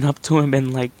I went up to him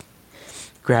and like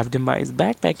grabbed him by his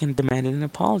backpack and demanded an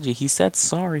apology. He said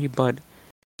sorry, but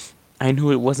I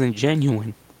knew it wasn't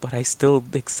genuine. But I still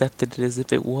accepted it as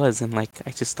if it was, and like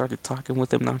I just started talking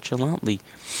with him nonchalantly.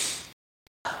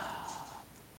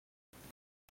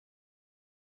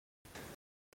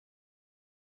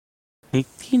 He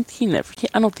never.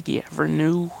 I don't think he ever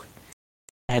knew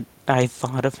that I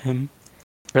thought of him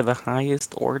for the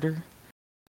highest order.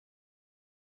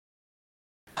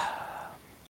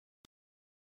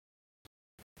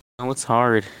 No, it's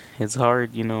hard. It's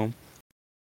hard.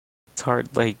 It's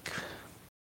hard, like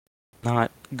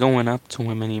not going up to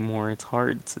him anymore. It's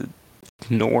hard to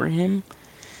ignore him.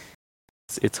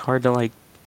 It's hard to like.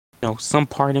 Some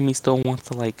part of me still wants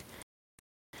to like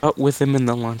out with him in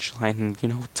the lunch line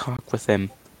and talk with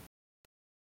him.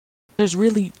 There's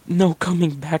really no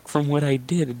coming back from what I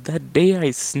did. That day I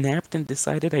snapped and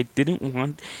decided I like didn't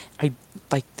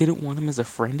want him as a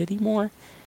friend anymore.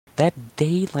 That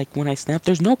day, like when I snapped,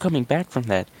 there's no coming back from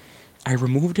that. I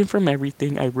removed him from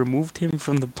everything. I removed him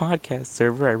from the podcast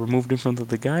server. I removed him from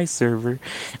the guy's server.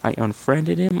 I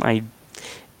unfriended him. I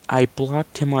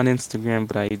blocked him on Instagram,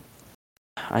 but I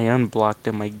unblocked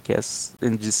him, I guess,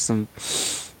 in just some.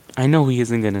 I know he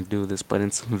isn't gonna do this, but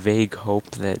in some vague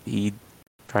hope that he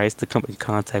tries to come in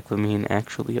contact with me and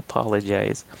actually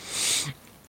apologize.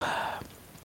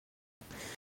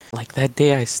 Like that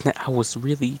day, I was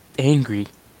really angry.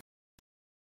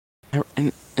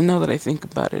 And now that I think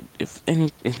about it,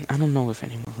 I don't know if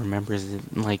anyone remembers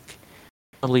it. Like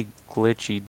Probably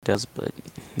Glitchy does, but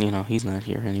he's not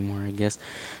here anymore, I guess.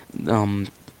 Um,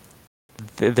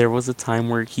 there was a time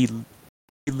where he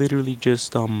literally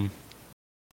just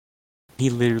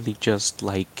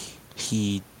like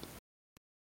he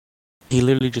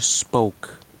literally just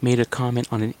spoke, made a comment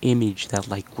on an image that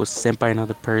like was sent by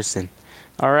another person.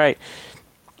 All right,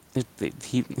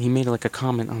 he made like a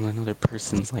comment on another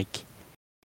person's like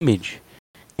image,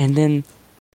 and then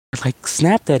like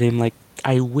snapped at him like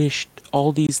I wished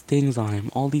all these things on him,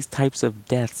 all these types of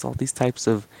deaths, all these types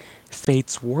of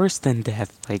fates worse than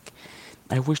death. Like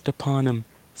I wished upon him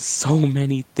so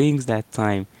many things that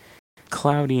time.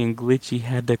 Cloudy and Glitchy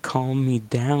had to calm me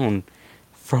down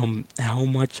from how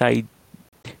much I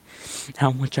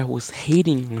was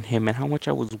hating on him and how much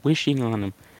I was wishing on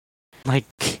him. Like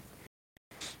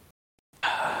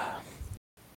I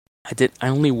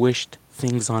only wished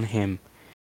things on him.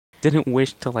 Didn't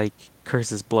wish to like curse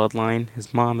his bloodline.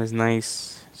 His mom is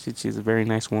nice. She's a very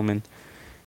nice woman.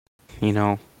 You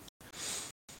know,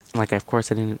 like of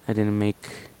course I didn't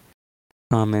make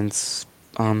comments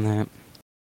on that.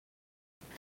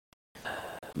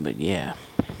 But yeah,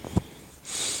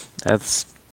 that's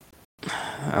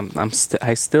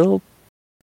I still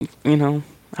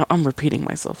I'm repeating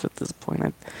myself at this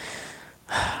point.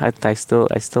 I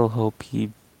still hope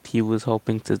he was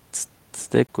hoping to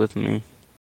stick with me.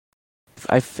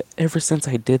 Ever since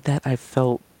I did that, I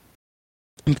felt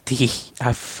empty.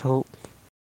 I felt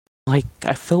like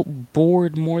I felt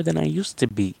bored more than I used to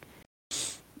be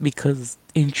because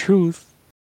in truth,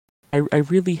 I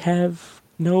really have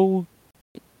no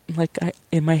like I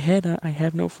in my head I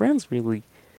have no friends really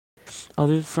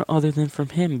other than from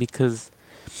him because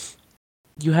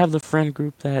you have the friend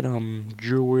group that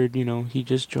Druid, he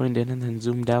just joined in and then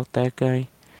zoomed out that guy.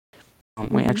 Wait,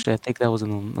 Mm-hmm. actually, I think that was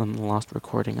in the lost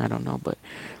recording. I don't know, but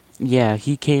yeah,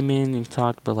 he came in and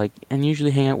talked, but like, and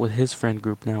usually hang out with his friend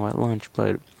group now at lunch,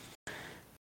 but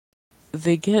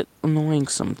they get annoying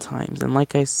sometimes. And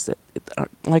like I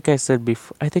said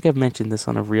before, I think I've mentioned this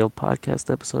on a real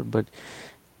podcast episode, but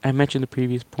I mentioned the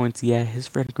previous points. Yeah, his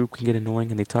friend group can get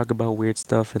annoying, and they talk about weird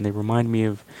stuff, and they remind me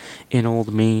of an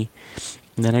old me.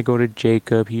 And then I go to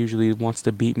Jacob. He usually wants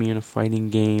to beat me in a fighting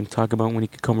game, talk about when he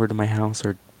could come over to my house,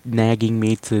 or nagging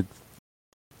me to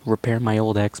repair my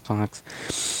old Xbox.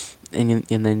 And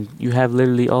then you have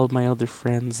literally all of my other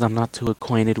friends I'm not too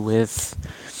acquainted with.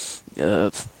 Uh,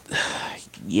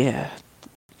 yeah,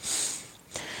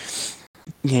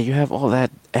 yeah, you have all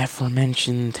that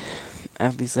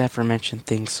these aforementioned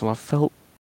things. So I felt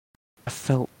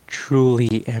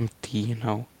truly empty.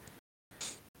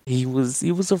 He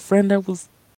was a friend that was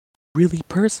really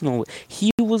personal.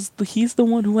 He's the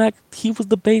one he was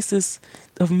the basis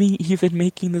of me even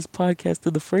making this podcast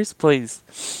in the first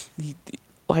place.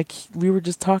 Like we were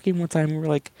just talking one time, we were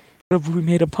like, what if we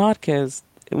made a podcast?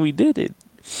 And we did it.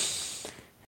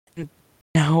 And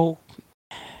now,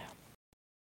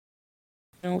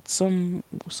 some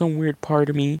weird part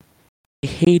of me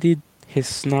hated his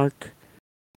snark.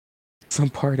 Some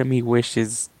part of me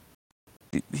wishes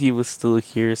he was still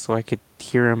here so I could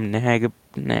hear him nag.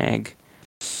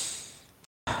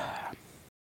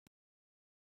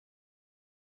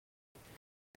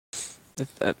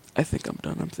 I think I'm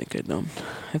done.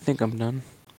 I think I'm done.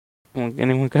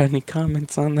 Anyone got any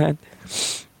comments on that?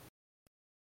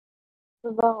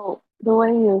 About the way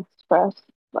you express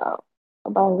about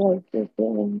like your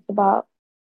feelings about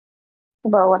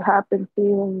what happened to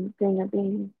you and being a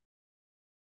being.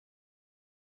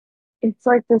 It's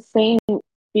like the same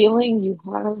feeling you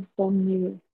have when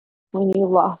you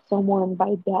lost someone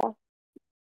by death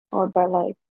or by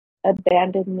like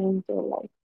abandonment or like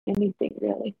anything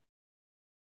really.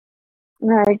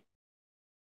 Like,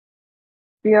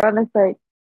 be honest, like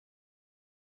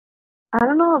I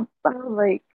don't know about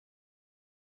like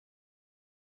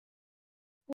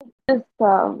just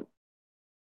um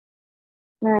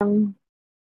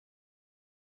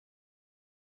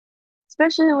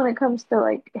especially when it comes to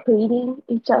like hating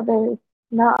each other,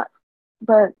 not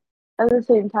but at the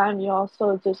same time you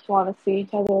also just want to see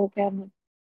each other again.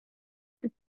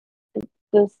 It's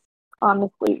just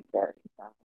honestly very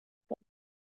sad.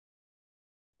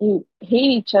 You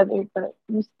hate each other, but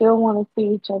you still want to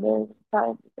see each other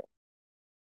inside because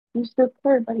you still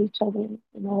care about each other.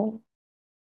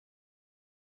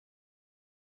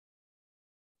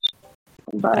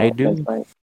 I But it's do. like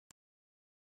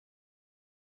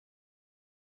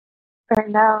right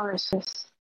now, it's just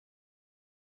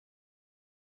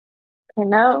right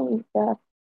now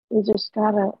we just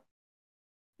gotta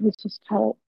we just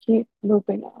gotta keep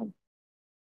moving on.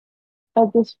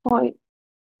 At this point,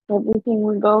 everything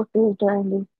we go through during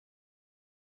these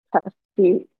past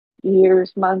few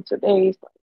years, months, or days.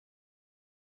 Like,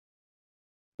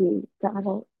 we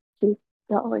gotta keep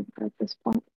going at this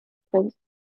point because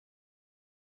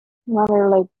no matter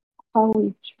like how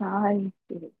we try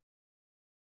to,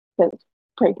 because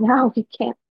right now we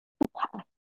can't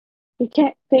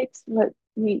fix what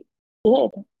we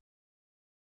did.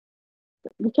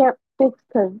 We can't fix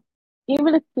because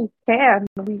even if we can,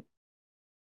 we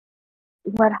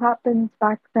what happens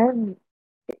back then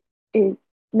it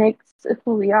makes us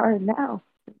who we are now.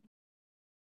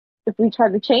 If we try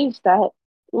to change that,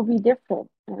 it will be different,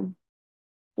 and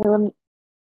it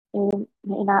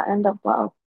may not end up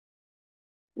well.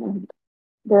 And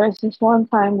there was this one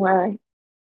time where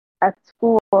at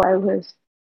school I was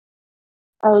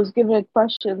given a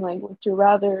question like, would you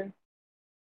rather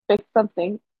fix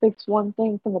one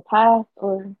thing from the past,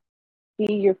 or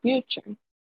be your future?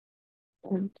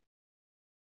 And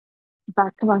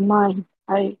back in my mind,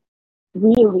 I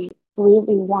really,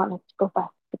 really wanted to go back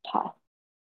to the past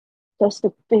just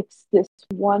to fix this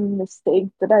one mistake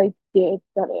that I did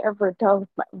that I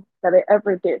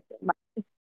ever did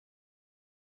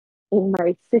in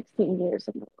my 16 years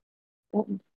of my life.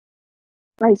 And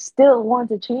I still want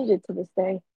to change it to this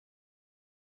day.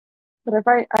 But if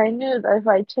I knew that if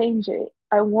I change it,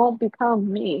 I won't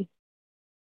become me.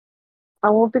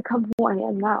 I won't become who I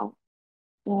am now.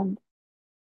 And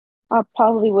I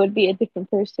probably would be a different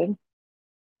person.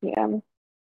 Yeah,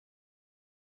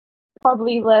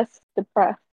 probably less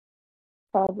depressed.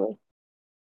 Probably.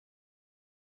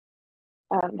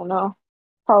 I don't know.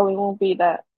 Probably won't be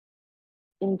that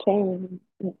in pain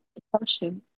and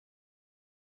depression.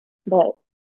 But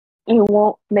it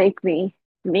won't make me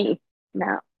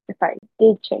now if I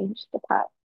did change the past.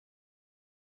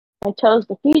 I chose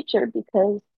the future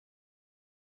because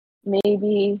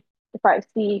maybe if I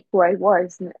see who I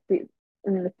was in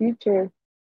the future,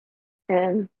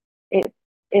 and if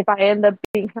if I end up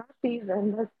being happy,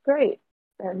 then that's great.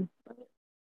 And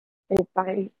if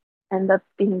I end up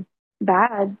being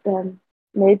bad, then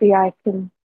maybe I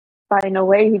can find a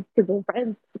way to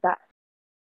prevent that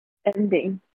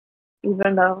ending,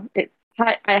 even though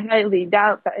I highly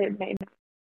doubt that it may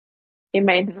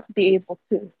not be able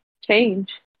to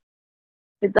change.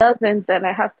 If it doesn't, then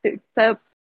I have to accept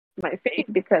my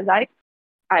fate because I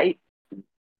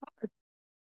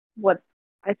what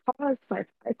I caused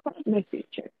my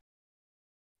future.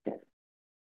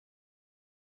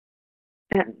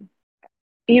 And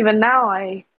even now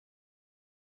I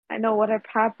know whatever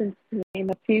happens to me in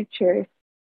the future,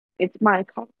 it's my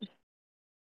cause.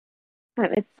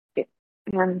 And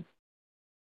and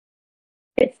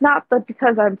it's not that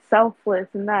because I'm selfless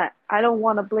and that I don't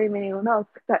want to blame anyone else.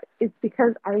 That it's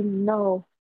because I know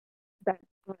that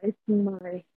it's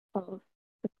my cause.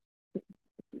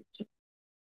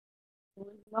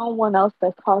 No one else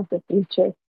that caused the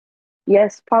future.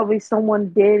 Yes, probably someone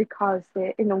did cause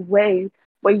it in a way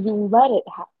where you let it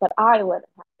happen, but I let it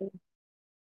happen.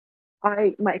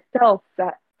 I myself,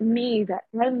 that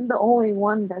I'm the only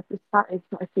one that decides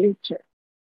my future.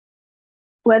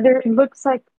 Whether it looks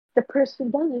like the person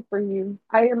does it for you,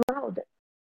 I allowed it.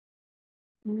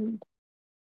 And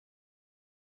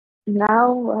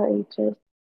now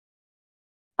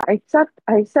I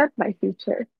accept my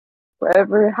future.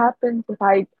 Whatever happens, if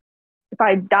I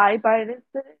die by an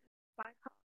incident, my to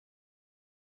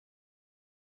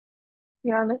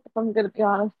be honest, if I'm gonna be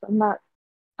honest, I'm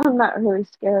not really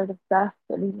scared of death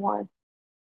anymore.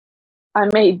 I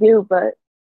may do, but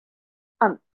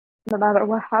no matter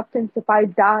what happens, if I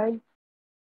die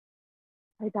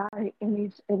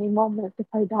any moment. If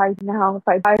I die now, if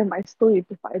I die in my sleep,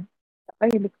 if I die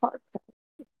in the car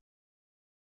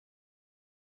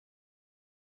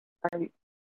crash,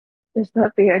 there's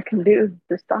nothing I can do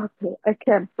to stop it. I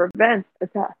can't prevent a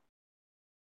death.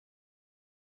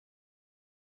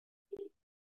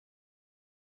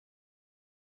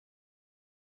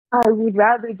 I would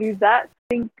rather do that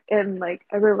think and like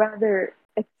I would rather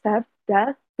accept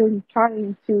death than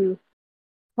trying to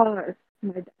cause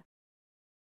my death.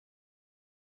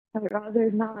 I'd rather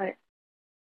not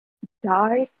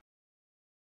die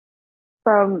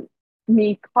from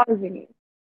me causing it.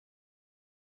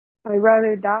 I'd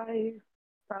rather die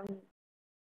from,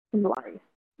 from life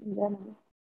in general.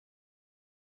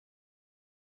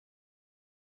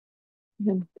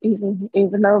 And even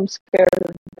though I'm scared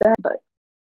of death, but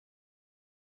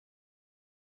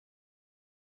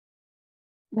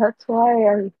that's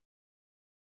why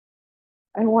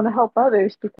I want to help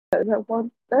others because I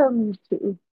want them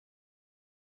to,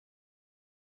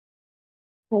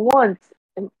 for once,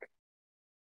 like,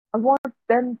 I want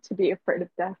them to be afraid of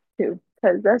death too,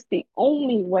 because that's the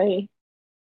only way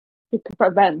you can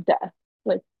prevent death,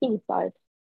 like suicide.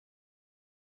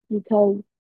 because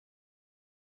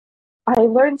I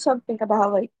learned something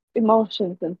about like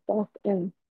emotions and stuff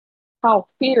and how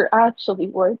fear actually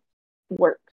works.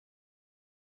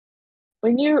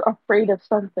 When you're afraid of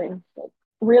something like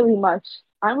really much,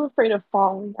 I'm afraid of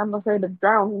falling. I'm afraid of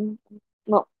drowning.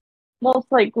 Well,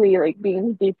 most likely like being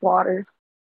in deep water.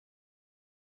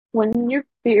 When you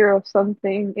fear of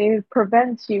something, it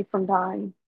prevents you from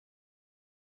dying,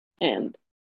 and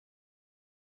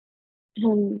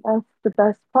that's the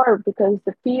best part because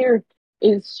the fear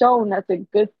is shown as a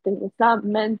good thing. It's not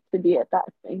meant to be a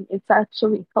bad thing. It's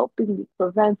actually helping you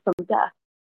prevent from death.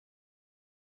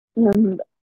 And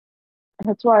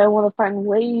that's why I want to find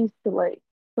ways to like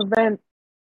prevent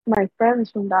my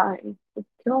friends from dying, to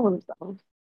kill themselves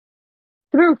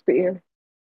through fear.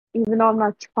 Even though I'm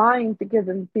not trying to give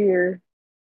them fear,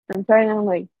 I'm trying to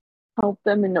like help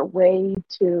them in a way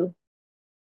to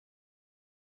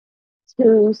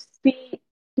see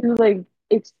to like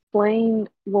explain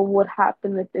what would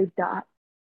happen if they die.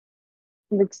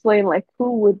 And explain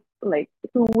who would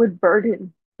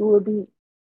burden, who would be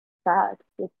sad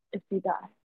if you die.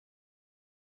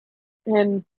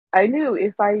 And I knew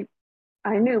if I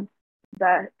knew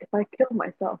that if I killed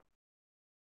myself,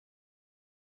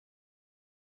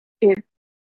 it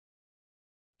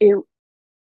it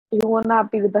it will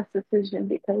not be the best decision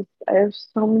because I have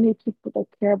so many people that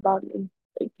care about me,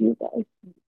 like you guys,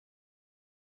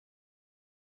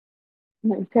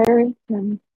 my parents,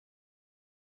 and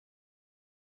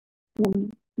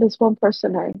this one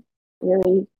person I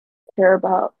really care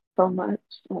about so much.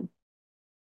 And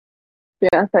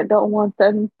yes, I don't want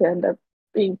them to end up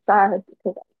being sad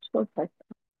because I chose myself.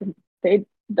 And they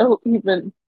don't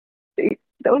even they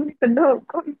don't even know I'm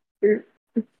going through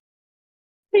this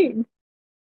pain.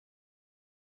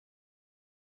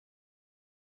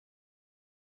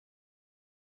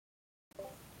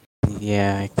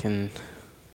 Yeah, I can.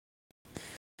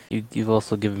 You've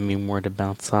also given me more to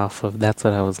bounce off of. That's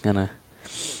what I was gonna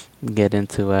get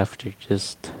into after,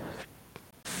 just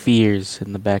fears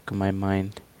in the back of my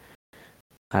mind.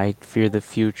 I fear the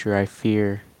future. I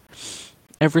fear.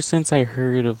 Ever since I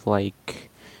heard of like,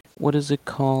 what is it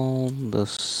called? The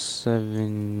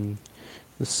 7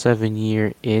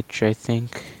 year itch, I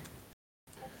think.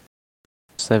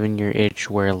 7 year itch,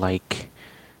 where like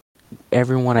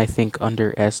everyone I think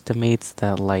underestimates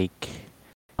that like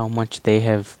how much they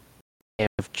have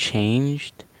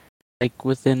changed like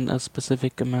within a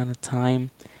specific amount of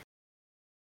time.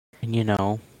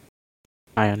 And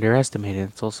I underestimated.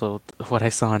 It's also what I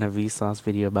saw in a Vsauce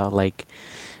video about like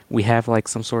we have like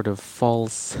some sort of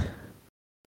false.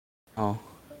 Oh,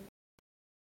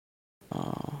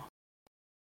 oh,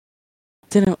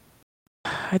 didn't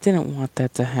I didn't want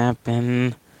that to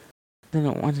happen. I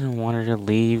didn't want her to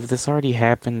leave. This already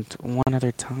happened one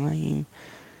other time.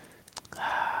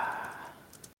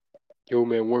 Yo,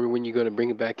 man, worry when you gonna bring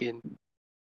it back in.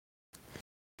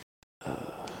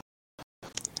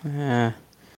 Yeah.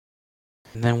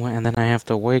 And then I have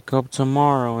to wake up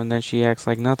tomorrow, and then she acts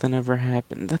like nothing ever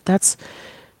happened. That's.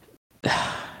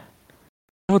 I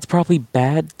know it's probably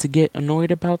bad to get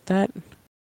annoyed about that,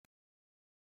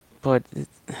 but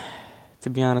to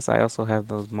be honest, I also have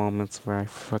those moments where I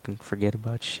fucking forget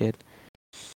about shit,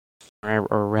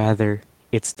 or rather,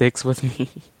 it sticks with me.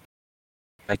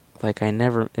 like I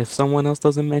never. If someone else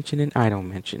doesn't mention it, I don't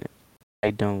mention it.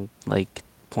 I don't like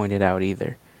point it out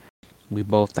either. We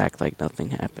both act like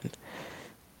nothing happened.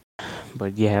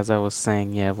 But yeah, as I was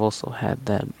saying, yeah, I've also had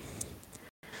that.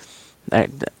 I,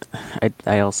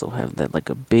 I also have that like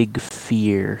a big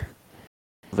fear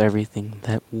of everything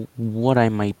that what I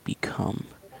might become.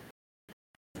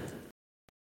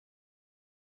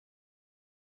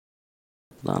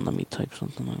 Hold on, let me type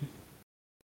something on.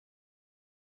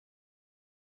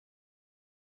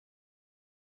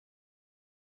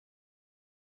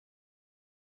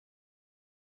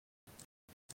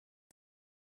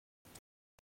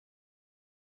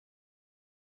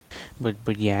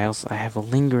 But yeah, I have a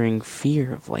lingering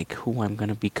fear of like who I'm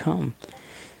gonna become.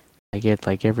 I get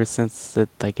like ever since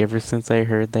I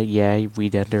heard that yeah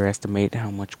we'd underestimate how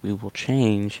much we will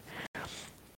change.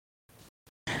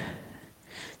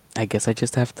 I guess I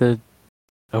just have to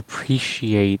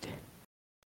appreciate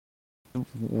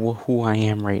who I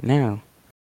am right now.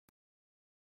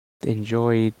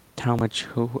 Enjoy how much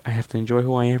who I have to enjoy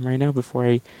who I am right now before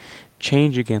I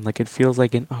change again. Like it feels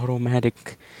like an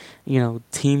automatic,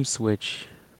 team switch.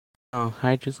 Oh,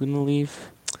 hi, just gonna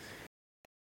leave.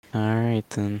 All right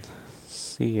then.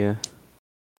 See ya.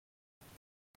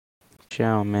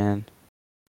 Ciao, man.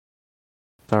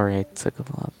 Sorry I took a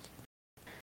lot.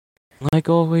 Like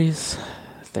always,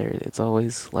 it's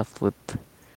always left with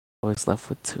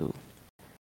two.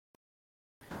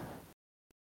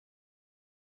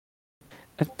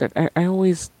 I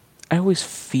always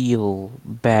feel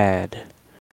bad.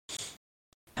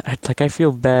 I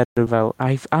feel bad about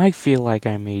I feel like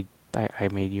I made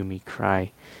Yumi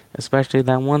cry, especially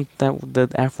the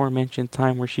aforementioned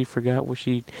time where she forgot what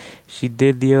she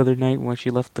did the other night when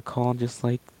she left the call, just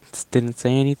like didn't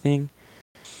say anything.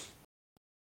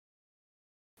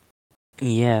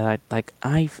 Yeah,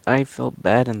 I felt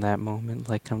bad in that moment.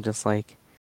 Like I'm just like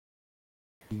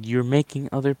you're making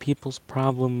other people's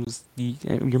problems.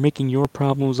 You're making your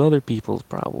problems other people's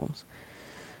problems.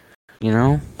 You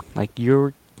know, like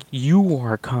you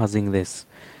are causing this.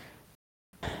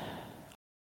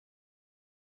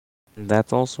 And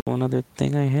that's also another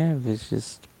thing I have is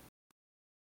just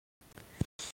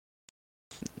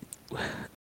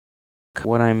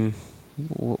what I'm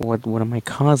what am I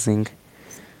causing?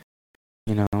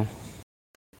 You know,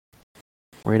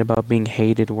 worried about being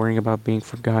hated, worrying about being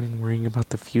forgotten, worrying about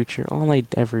the future. All I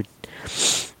ever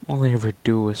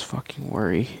do is fucking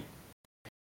worry.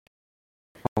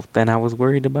 Then I was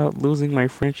worried about losing my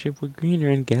friendship with Greener,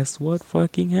 and guess what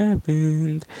fucking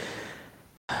happened?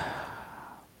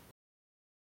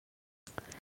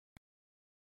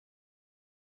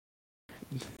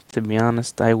 To be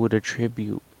honest, I would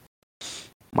attribute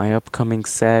my upcoming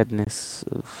sadness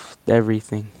of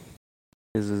everything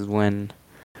is when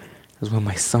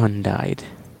my son died.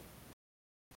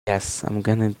 Yes, I'm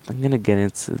gonna get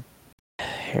into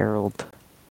Harold.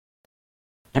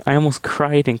 I almost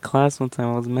cried in class one time.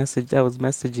 I was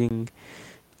messaging.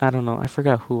 I don't know. I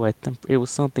forgot who. I think it was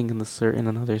something in in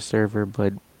another server.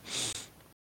 But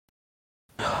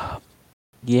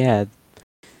yeah,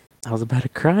 I was about to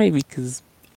cry because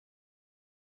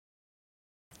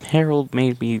Harold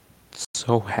made me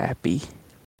so happy.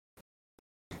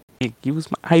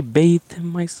 I bathed him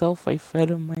myself. I fed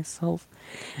him myself.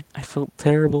 I felt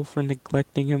terrible for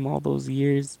neglecting him all those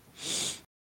years.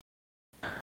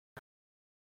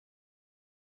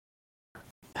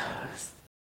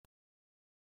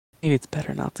 Maybe it's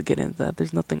better not to get into that.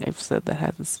 There's nothing I've said that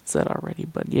hasn't said already.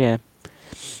 But yeah,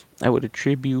 I would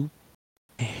attribute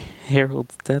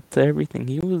Harold's death to everything.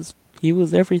 He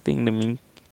was everything to me.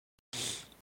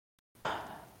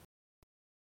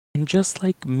 And just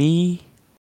like me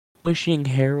wishing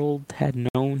Harold had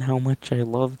known how much I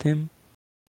loved him,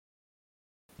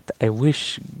 I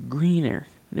wish Greener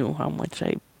knew how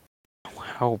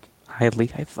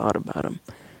highly I thought about him.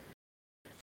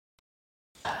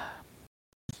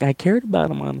 I cared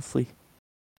about him, honestly.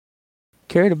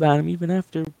 Cared about him even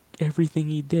after everything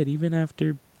he did, even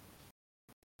after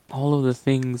all of the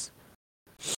things,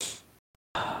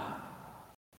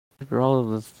 after all of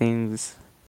the things.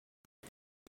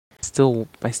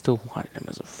 I still wanted him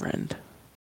as a friend.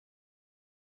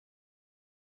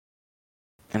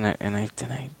 But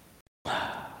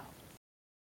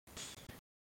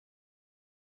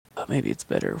maybe it's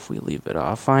better if we leave it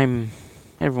off.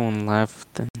 Everyone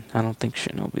left, and I don't think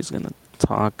Shinobi's gonna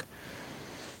talk.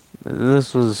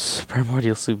 This was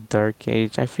Primordial Soup Dark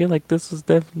Age. I feel like this was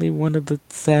definitely one of the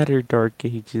sadder Dark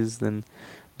Ages than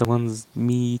the ones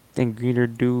me and Greener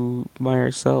do by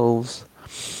ourselves.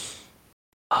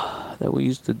 That we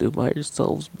used to do by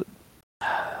ourselves. But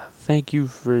thank you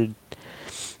for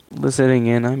listening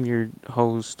in. I'm your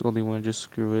host, Only One Just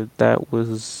Screw It. That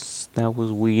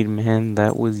was Weed Man.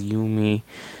 That was Yumi.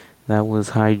 That was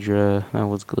Hydra. That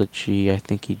was Glitchy. I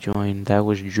think he joined. That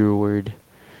was Druid.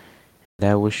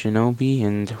 That was Shinobi.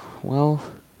 And well,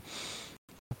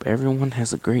 hope everyone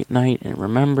has a great night. And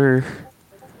remember,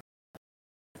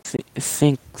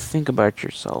 think about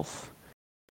yourself.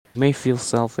 You may feel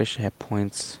selfish at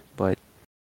points, but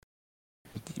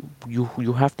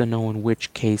you have to know in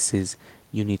which cases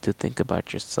you need to think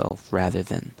about yourself rather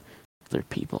than other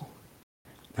people.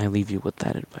 I leave you with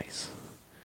that advice.